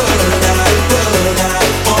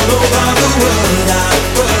 All over the world.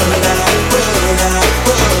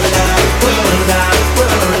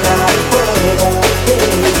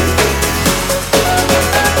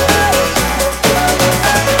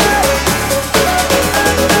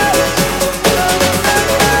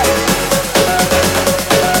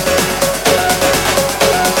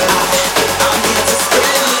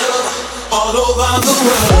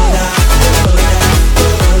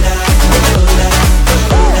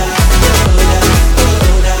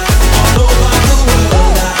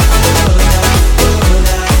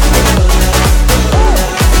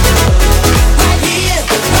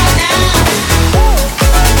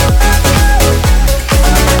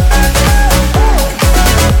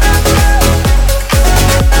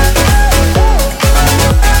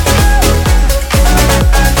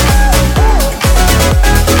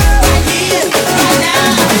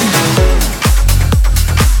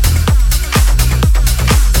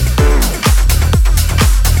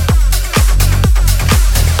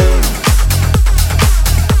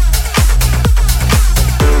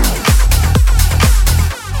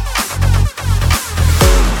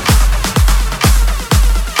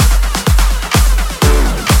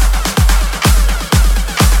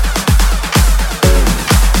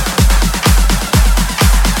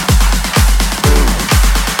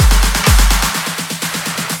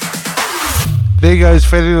 There goes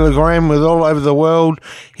Fetty LeGrand with All Over the World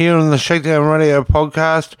here on the Shakedown Radio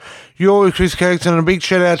podcast. You're with Chris Caggs, and a big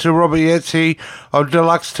shout out to Robert Yetzi of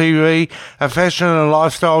Deluxe TV, a fashion and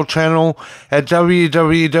lifestyle channel at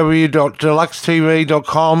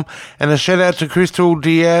www.deluxetv.com, and a shout out to Crystal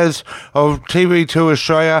Diaz of TV2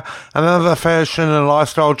 Australia, another fashion and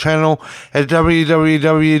lifestyle channel at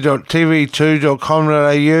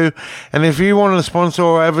www.tv2.com.au. And if you want to sponsor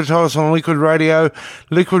or advertise on Liquid Radio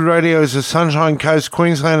is a Sunshine Coast,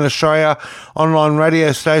 Queensland, Australia online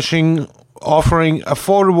radio station offering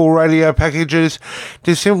affordable radio packages.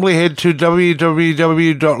 Just simply head to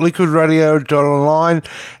www.liquidradio.online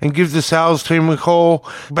and give the sales team a call.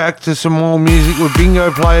 Back to some more music with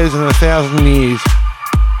Bingo Players and 1,000 Years.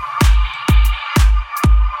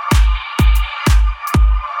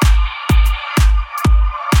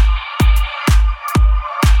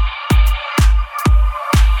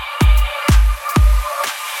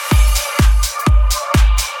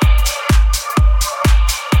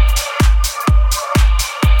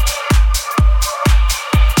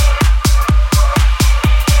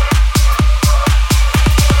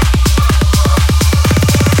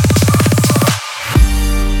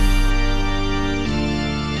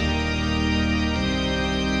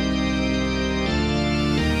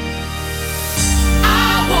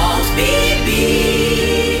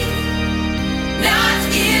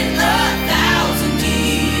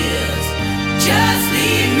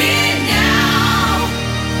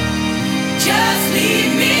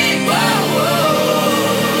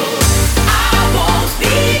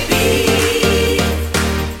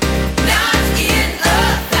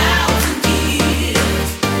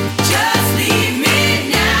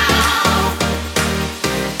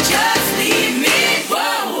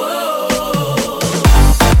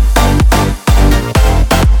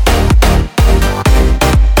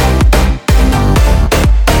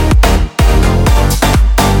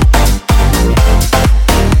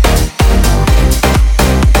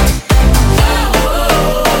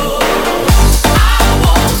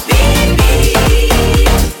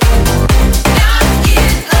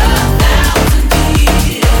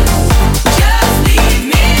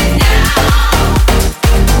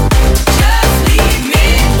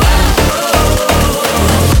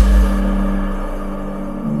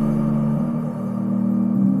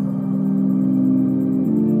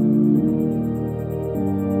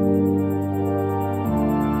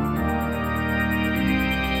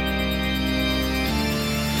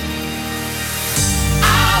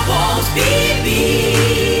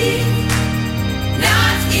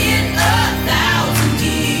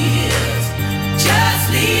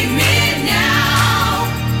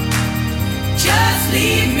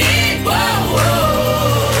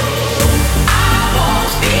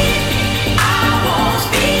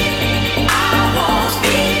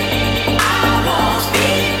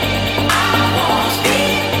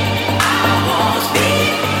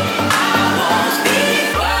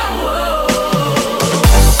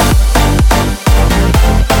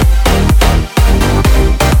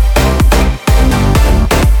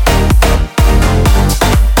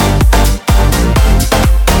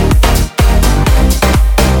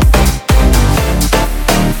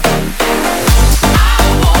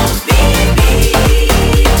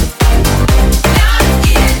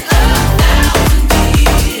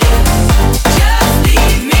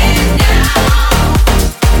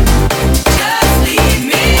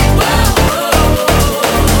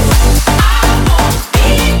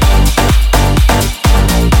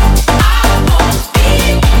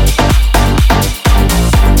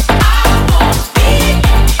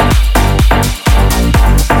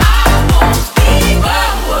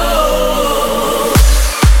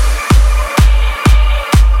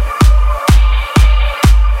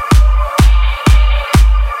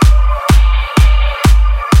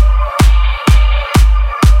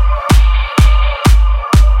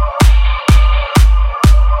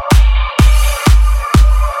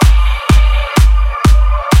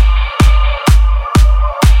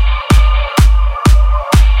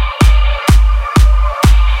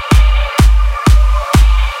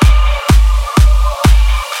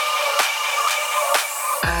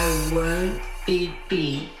 be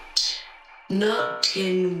beat. Not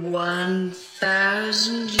in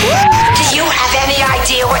 1,000 years. Do you have any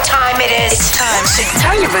idea what time it is? It's time to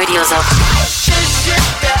turn your radios up.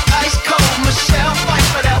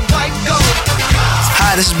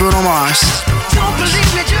 Hi, this is Bruno Mars. Don't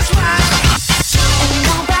believe me, just watch.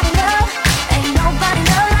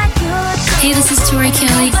 Hey, this is Tori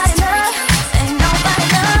Kelly.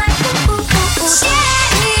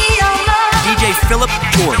 DJ Philip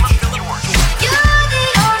George.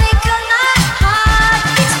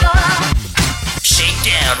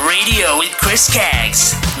 Shakedown Radio with Chris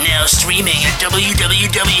Caggs. Now streaming at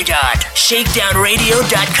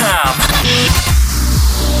www.shakedownradio.com.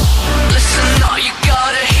 Listen, all you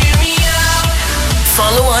gotta hear me out.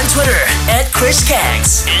 Follow on Twitter at Chris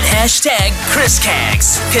Caggs and hashtag Chris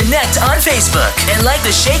Caggs. Connect on Facebook and like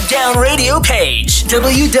the Shakedown Radio page.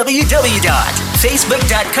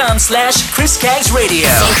 www.facebook.com/Chris Caggs Radio.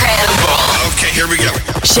 Incredible. Okay, here we go.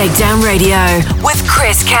 Shakedown Radio with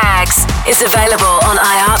Chris Caggs is available on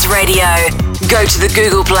iHeartRadio. Go to the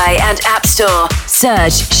Google Play and App Store.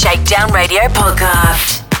 Search Shakedown Radio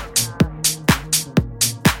Podcast.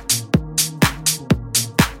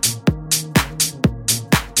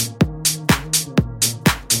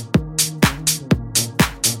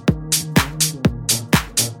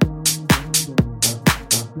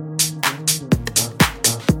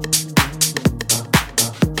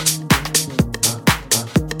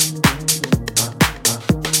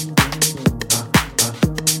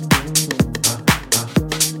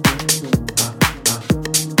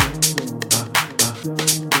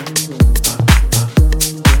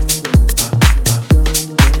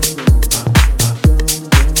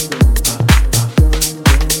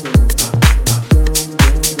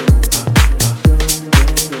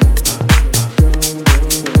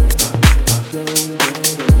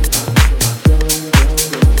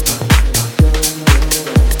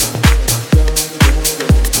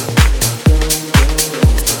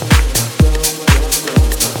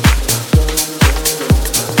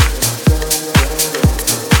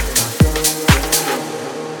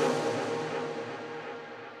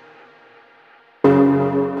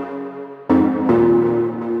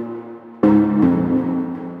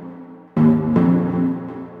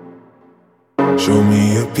 Show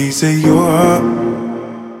me a piece of your heart.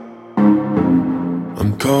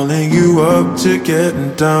 I'm calling you up to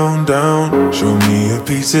getting down, down. Show me a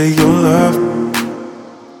piece of your love.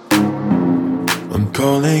 I'm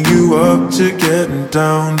calling you up to getting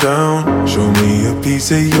down, down. Show me a piece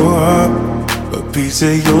of your heart, a piece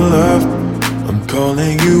of your love. I'm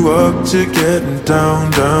calling you up to getting down,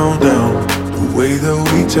 down, down. The way that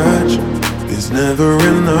we touch is never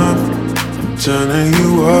enough. Turning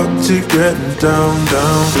you up to getting down,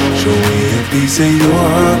 down. Show me a piece of your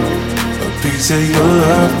heart, a piece of your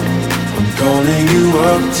love. I'm calling you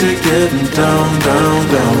up to getting down, down,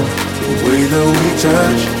 down. The way that we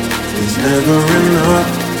touch is never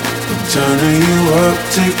enough. I'm turning you up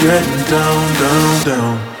to getting down, down,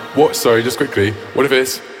 down. What? Sorry, just quickly. What if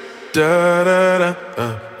it's da da da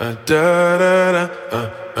da da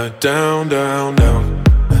da down, down, down.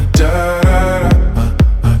 Da da da.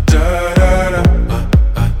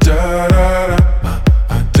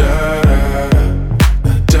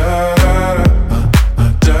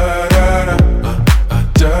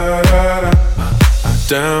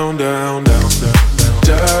 Down, down, down, down,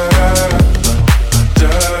 da da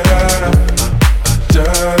da da da da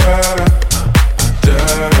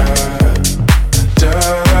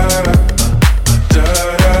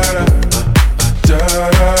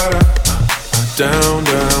down,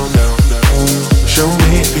 down, down, down. Show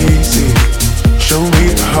me easy, show me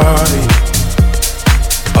the hearty.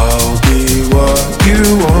 I'll be what you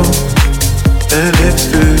want, and it's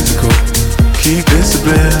physical. Keep it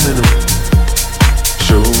subliminal.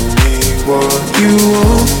 Show me what you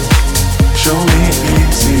want. Show me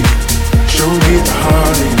easy. Show me the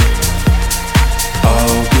hearty.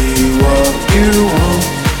 I'll be what you want,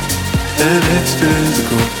 and it's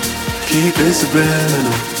physical. Keep it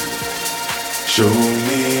subliminal. Show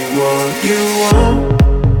me what you want.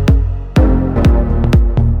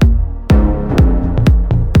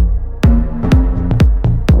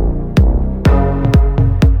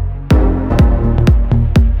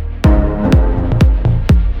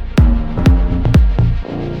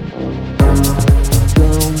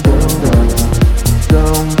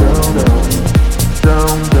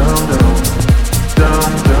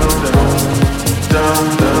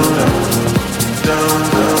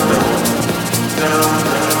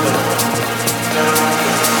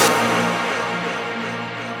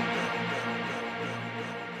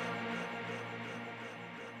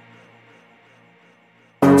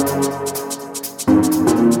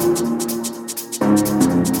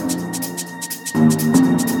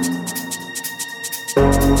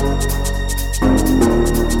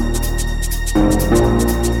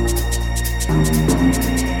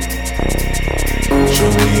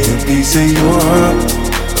 piece of your heart,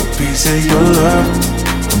 a piece of your love.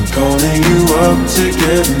 I'm calling you up to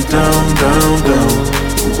getting down, down, down.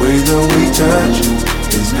 The way that we touch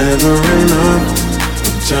is never enough.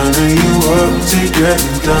 I'm turning you up to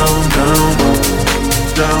getting down, down, down,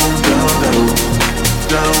 down, down,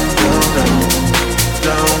 down, down, down,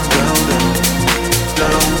 down, down, down,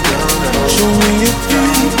 down, down, down. Show me your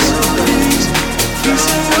piece of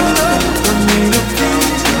your love. I need a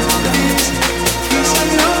piece of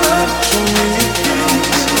your love. Show me your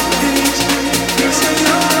piece of your love. I need a piece of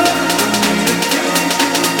your love.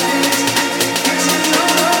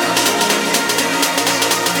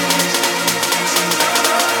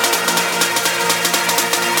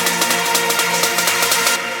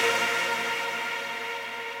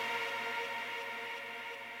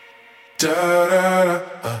 Da da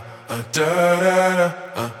da, da da da,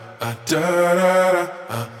 da da da,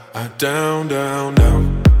 down, down, down,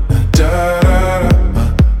 da da da,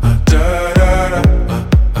 da da da,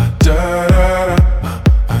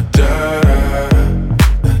 da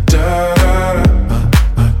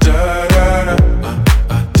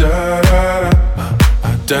da da,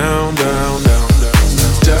 down, down, down.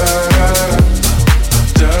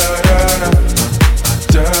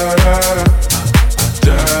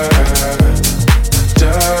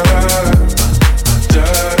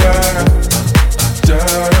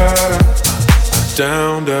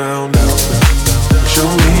 Down, down, down. Show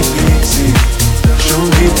me easy, show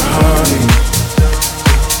me party.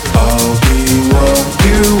 I'll be what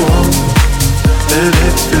you want, and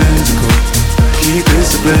it's physical. Keep it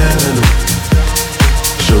subliminal.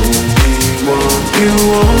 Show me what you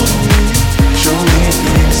want. Show me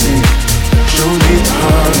easy, show me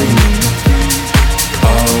party.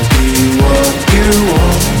 I'll be what you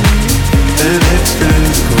want, and it's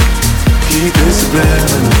physical. Keep it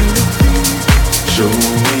subliminal. Show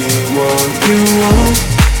me what you want.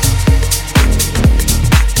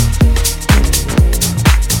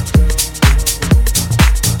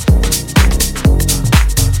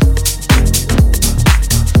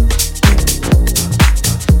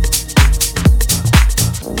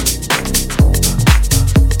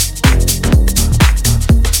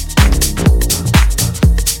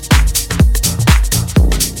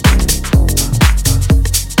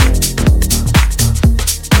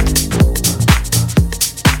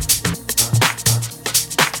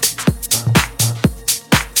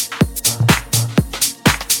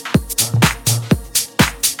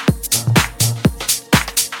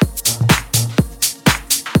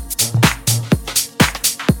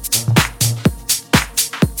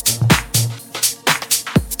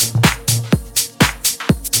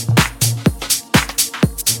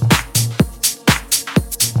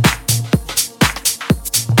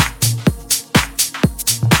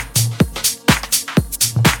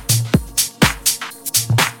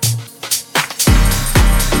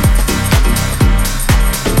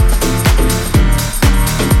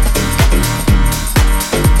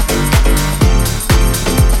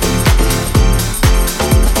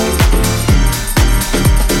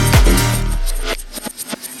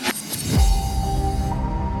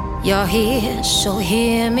 You're here, so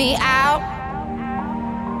hear me out.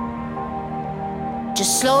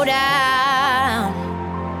 Just slow down.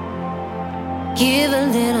 Give a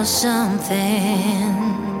little something.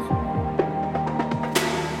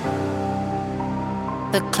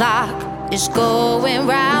 The clock is going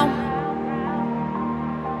round.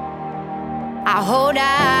 I'll hold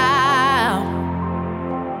out,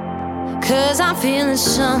 'cause I'm feeling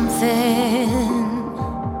something.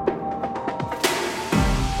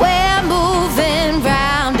 Moving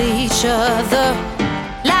round each other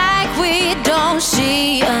like we don't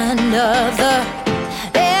see another.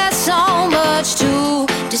 There's so much to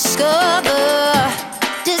discover,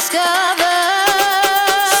 discover.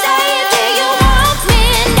 Say it, do you want me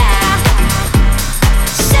now?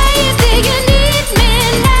 Say it, do you need me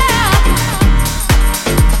now?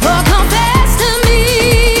 Or confess to me,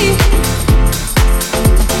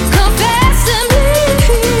 confess to me.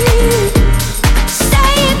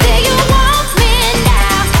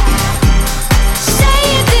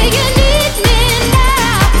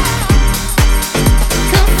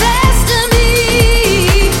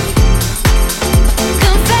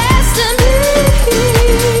 Confess to me.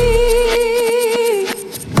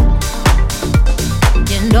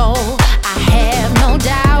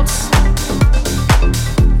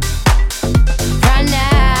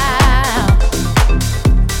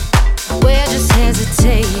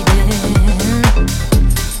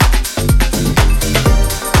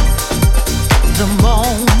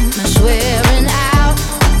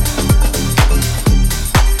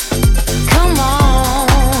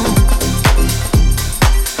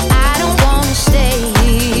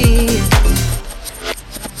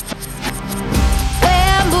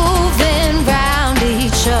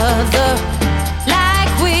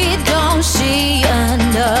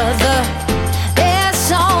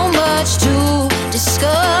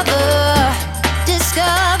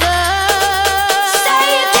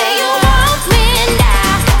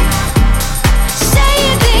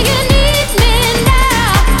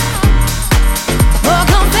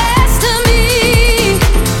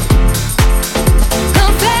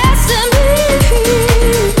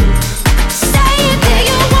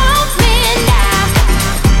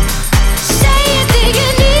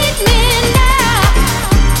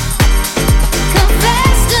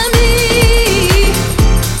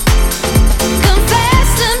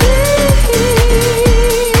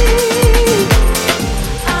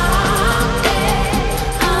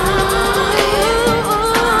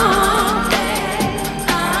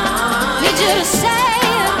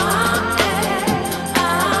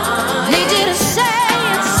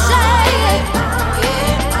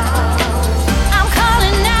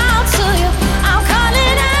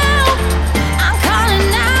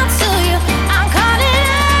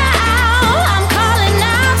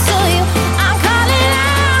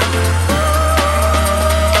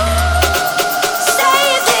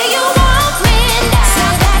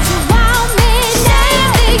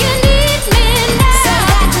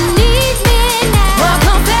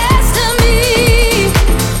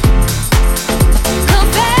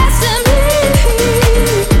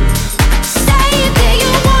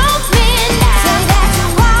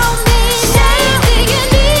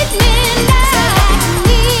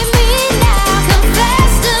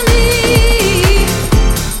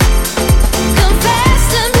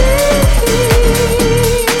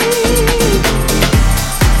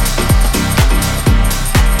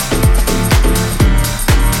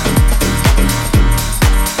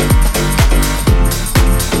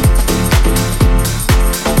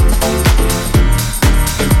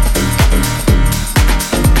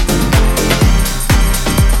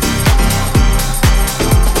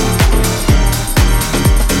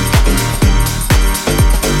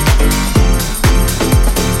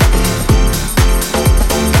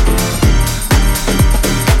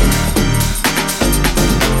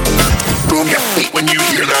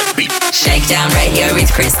 Shakedown Radio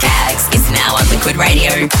with Chris Caggs is now on Liquid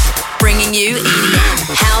Radio, bringing you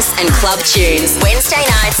EDM, house and club tunes. Wednesday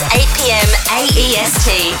nights, 8 p.m.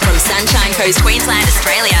 AEST from Sunshine Coast, Queensland,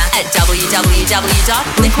 Australia at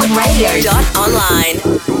www.liquidradio.online.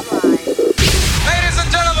 Ladies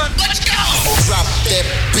and gentlemen, let's go! Drop that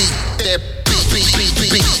beat, that beat.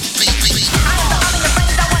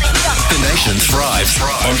 The nation thrives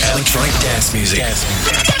on electronic dance music.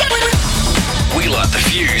 We light the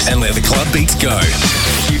fuse and let the club beats go.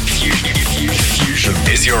 Fusion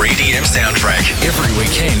is your EDM soundtrack. Every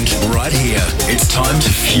weekend, right here. It's time to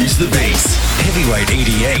fuse the beats. Heavyweight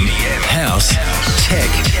EDM, house, tech,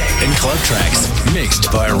 and club tracks. Mixed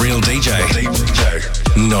by a real DJ.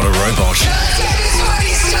 Not a robot.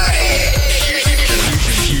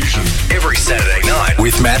 Fusion every Saturday night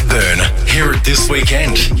with Matt Byrne. Hear it this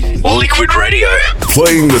weekend. Liquid Radio.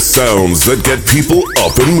 Playing the sounds that get people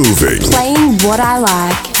up and moving. Playing what I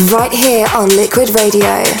like. Right here on Liquid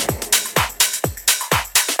Radio.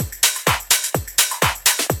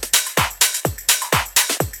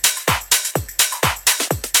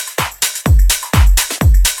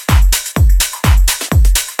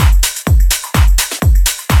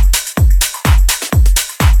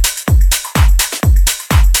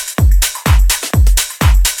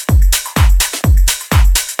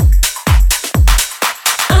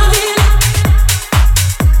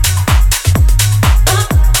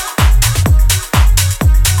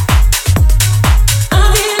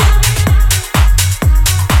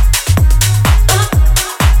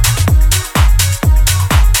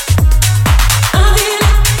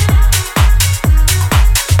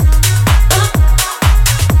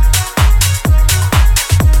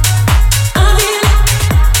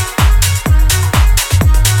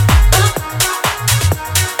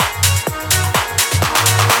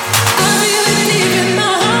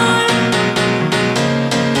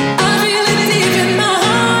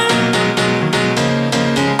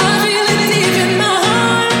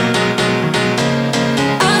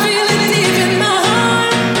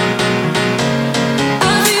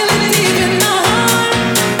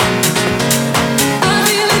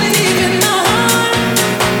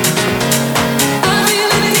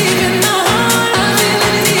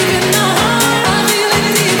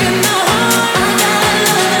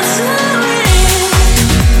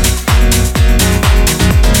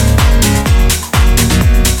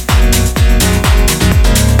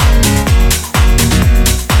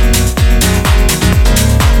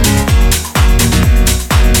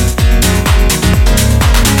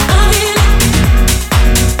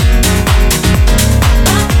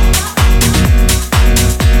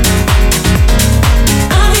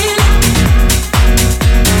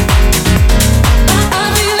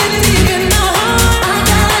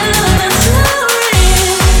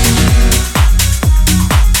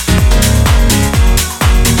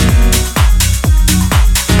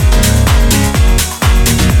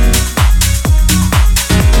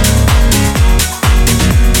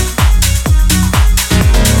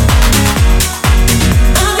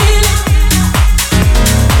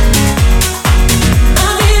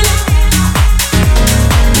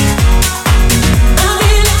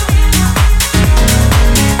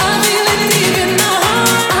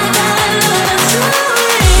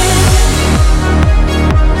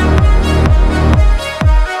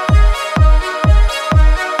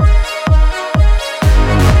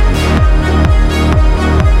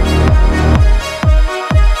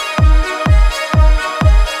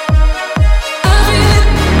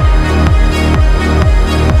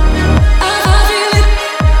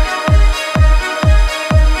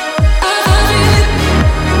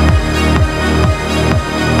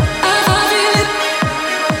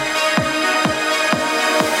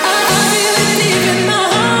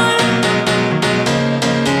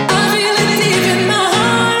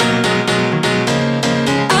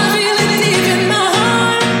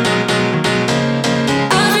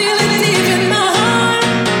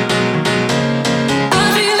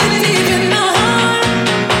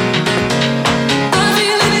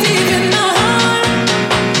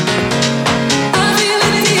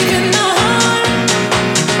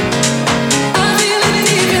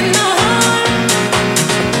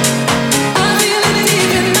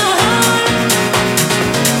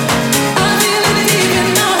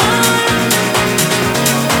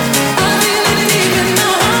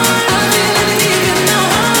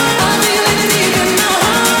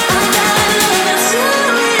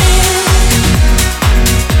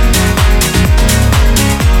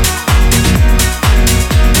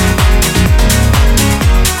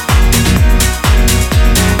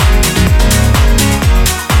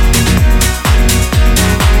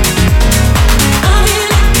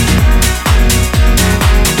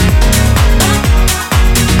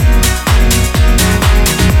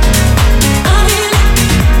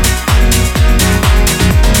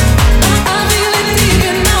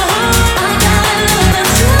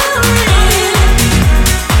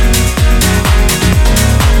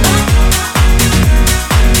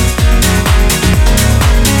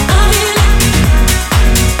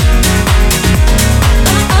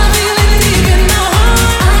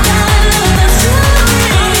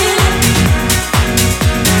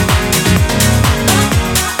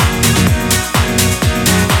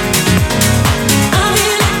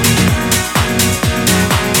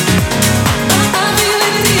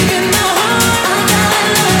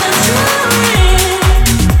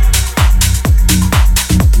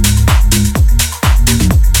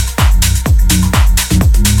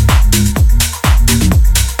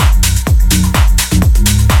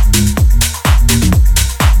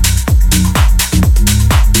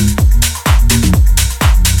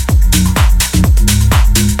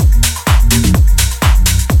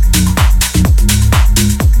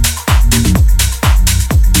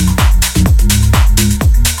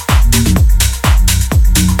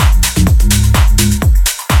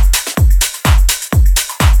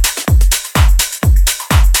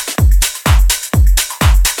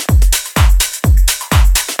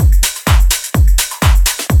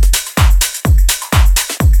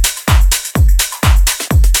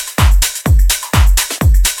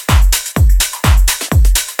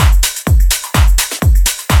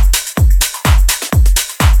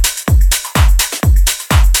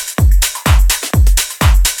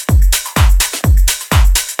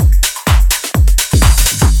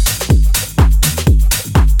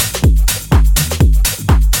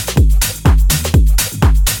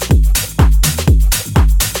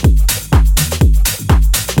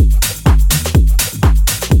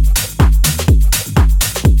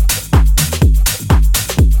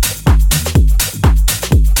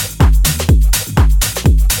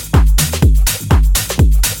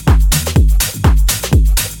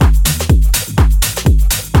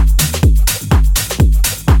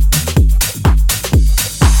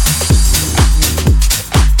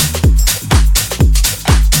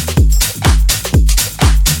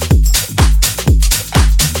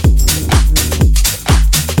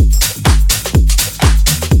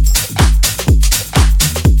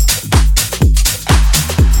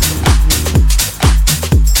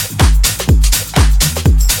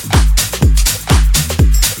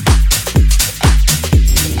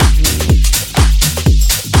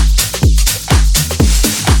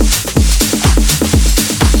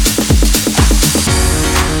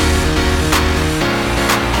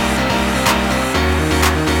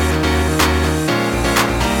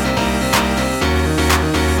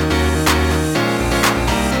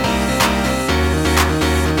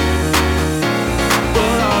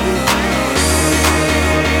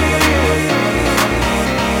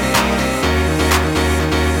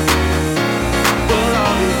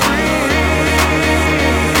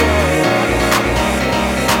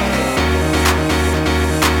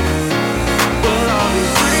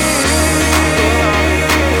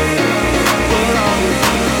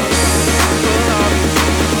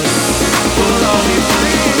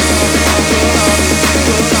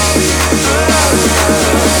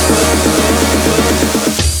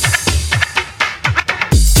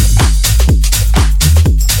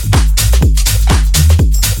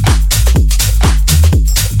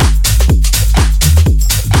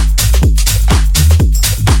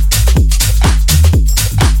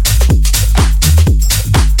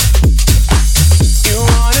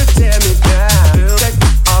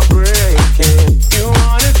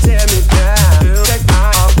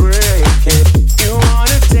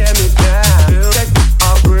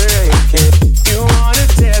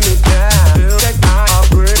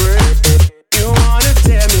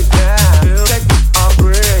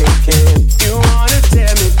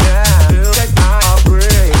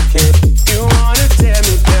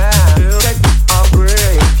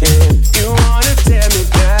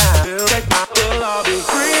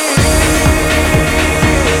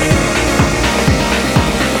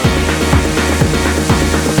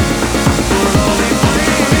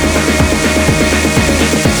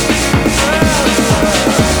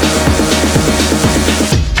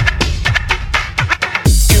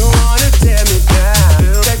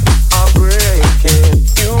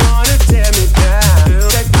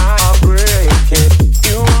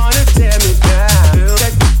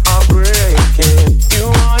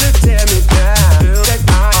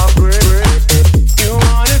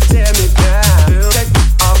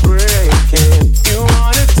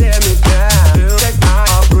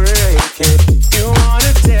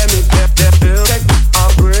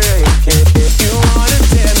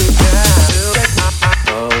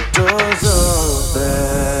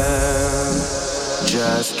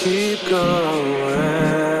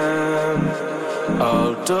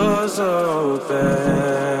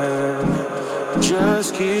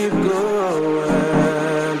 Just keep going.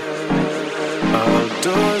 Our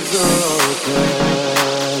doors are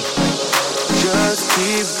open. Just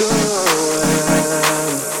keep going.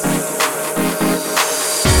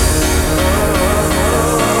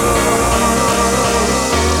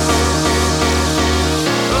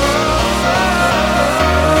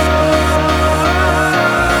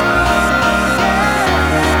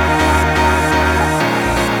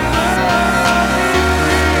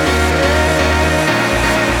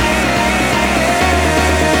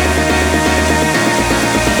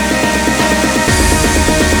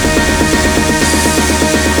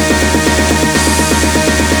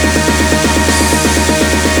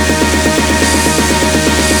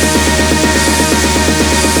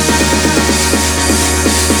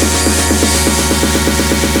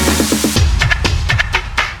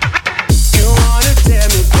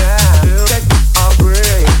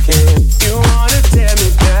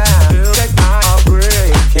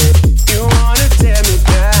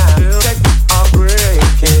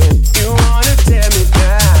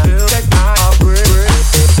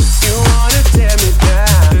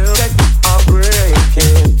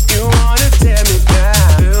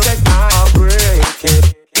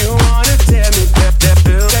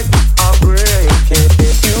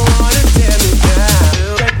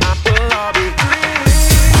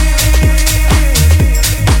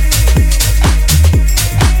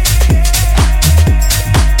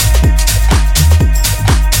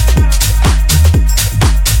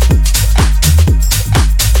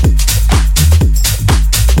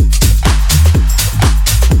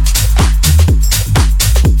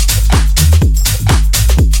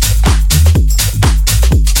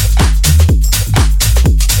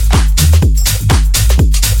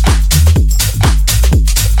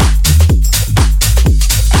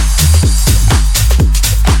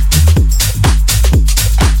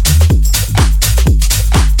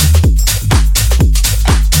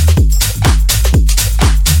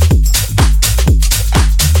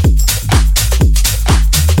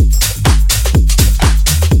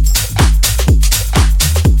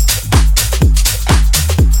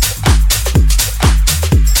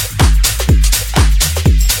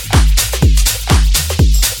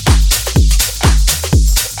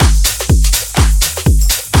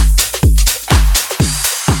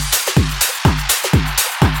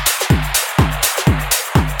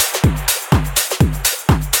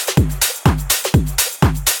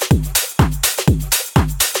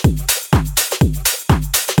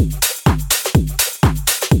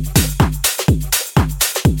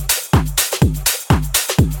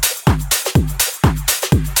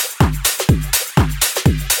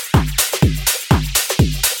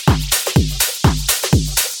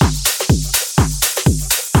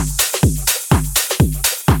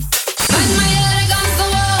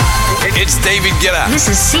 This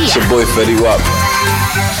is Sia. It's your boy Fetty Wap.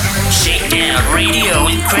 Shakedown Radio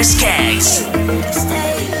with Chris Kaggs.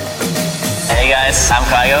 Hey guys, I'm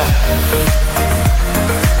Kayo.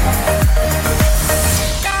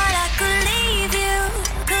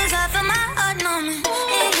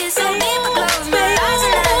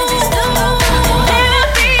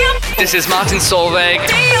 This is Martin Solveig.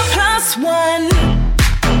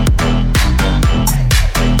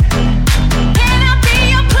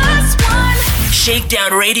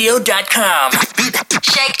 ShakedownRadio.com.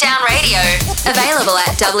 Shakedown Radio. Available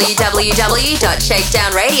at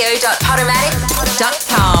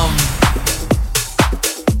www.shakedownradio.podomatic.com.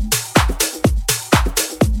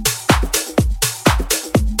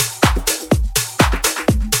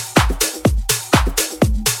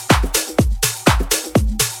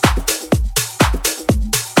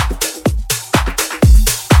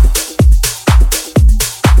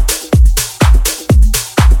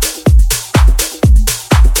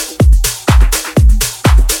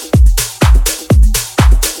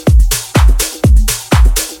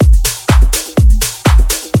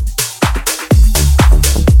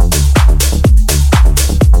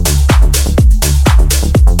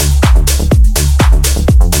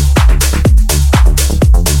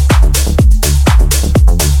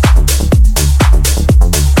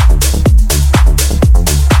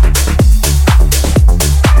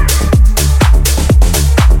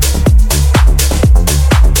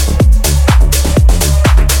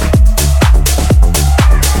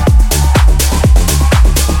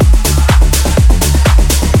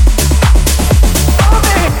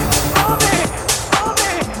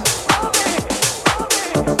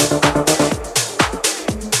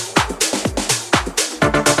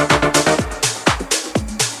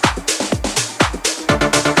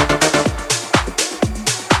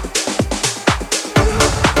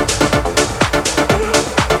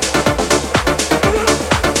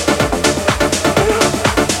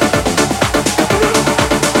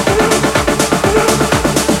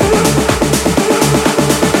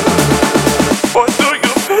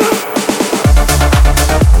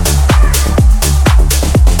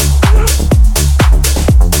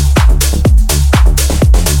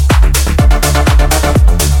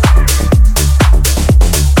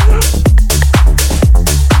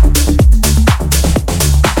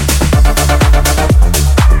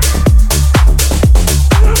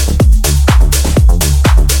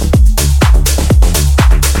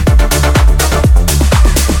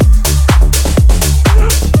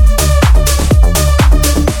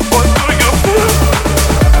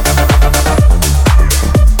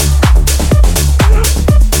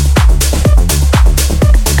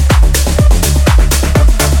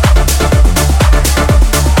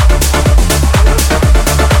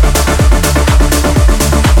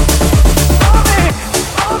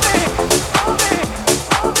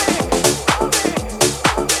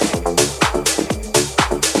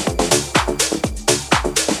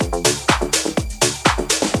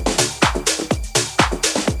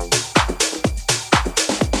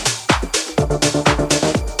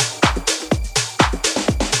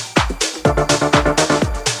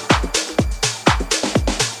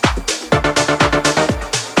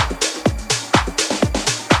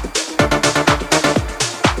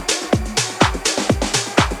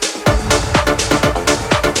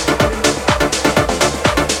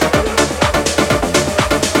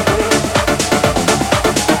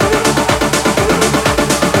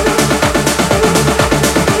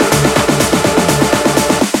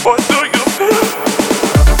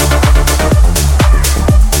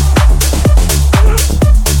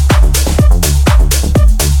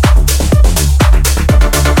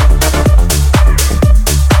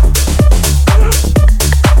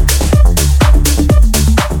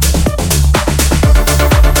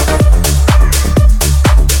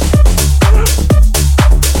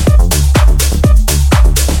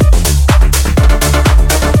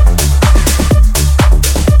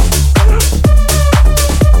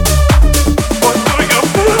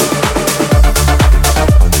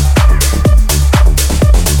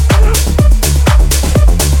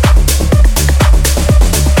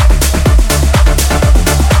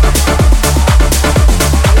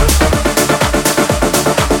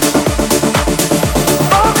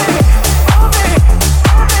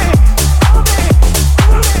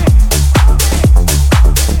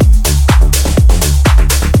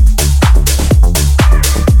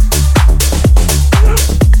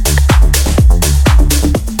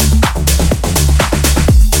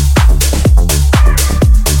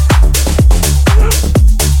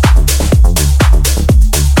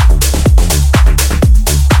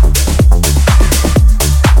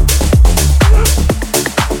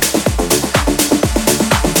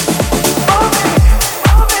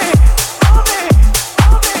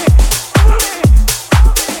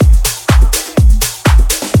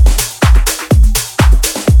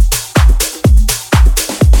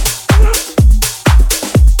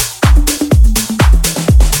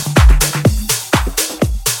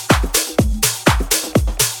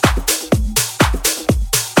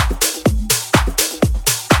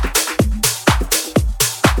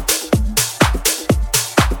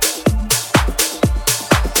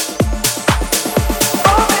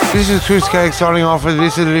 This is Chris Cagg signing off with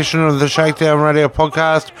this edition of the Shakedown Radio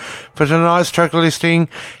podcast. For tonight's track listing,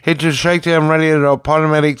 head to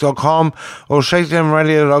shakedownradio.podomatic.com or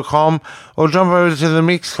shakedownradio.com or jump over to the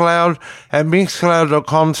Mixcloud at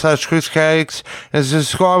mixcloud.com/Chris Caggs and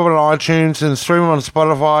subscribe on iTunes and stream on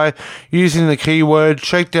Spotify using the keyword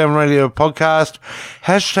Shakedown Radio Podcast.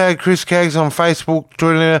 Hashtag Chris Caggs on Facebook,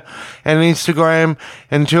 Twitter and Instagram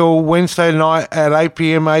until Wednesday night at 8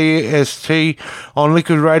 p.m. AST on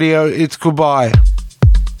Liquid Radio. It's goodbye.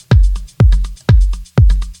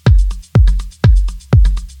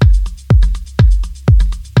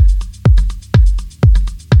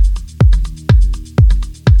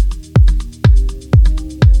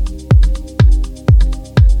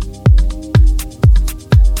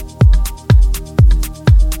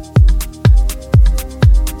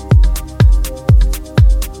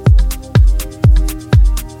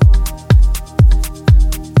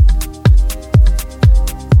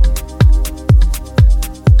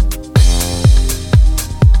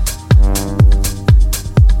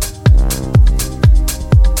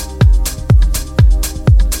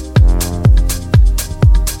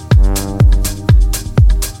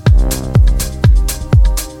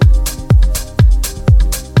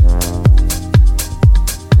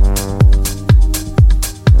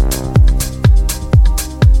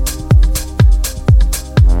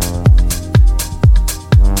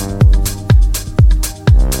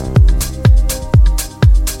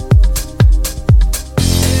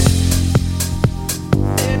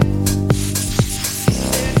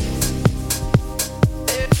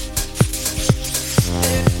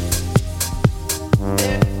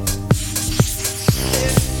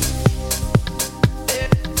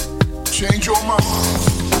 Change your mind.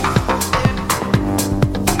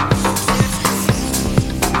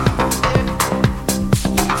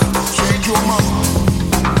 Change your mind.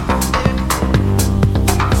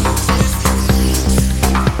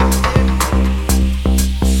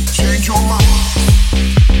 Change your mind. Change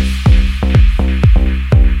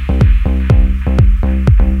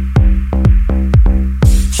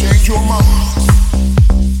your mind.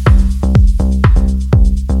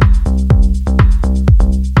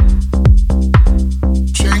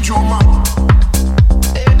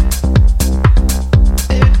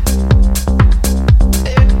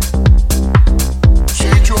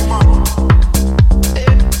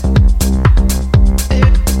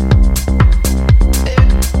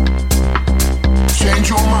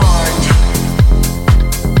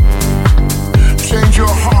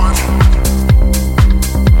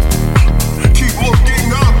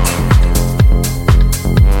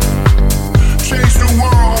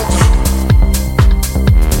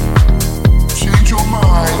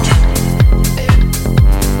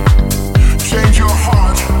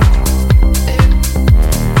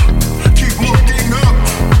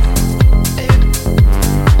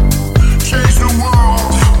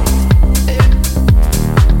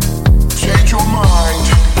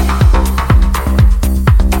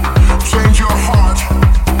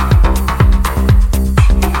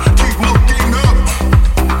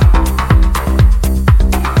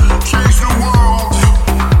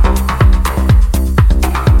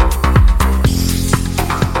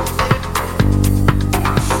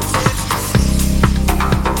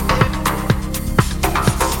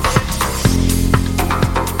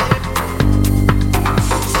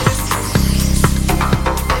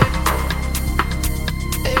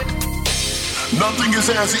 Nothing is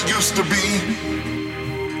as it used to be.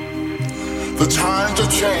 The times are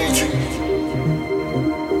changing.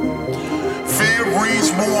 Fear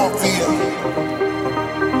breeds more fear.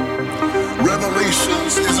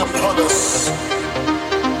 Revelations is upon us.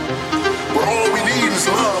 But all we need is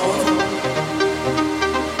love.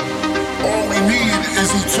 All we need is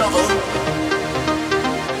each other.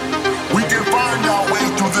 We can find our way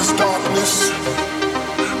through this darkness.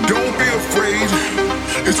 Don't be afraid.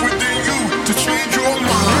 It's within you to change your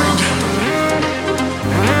mind.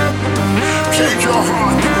 Change your heart.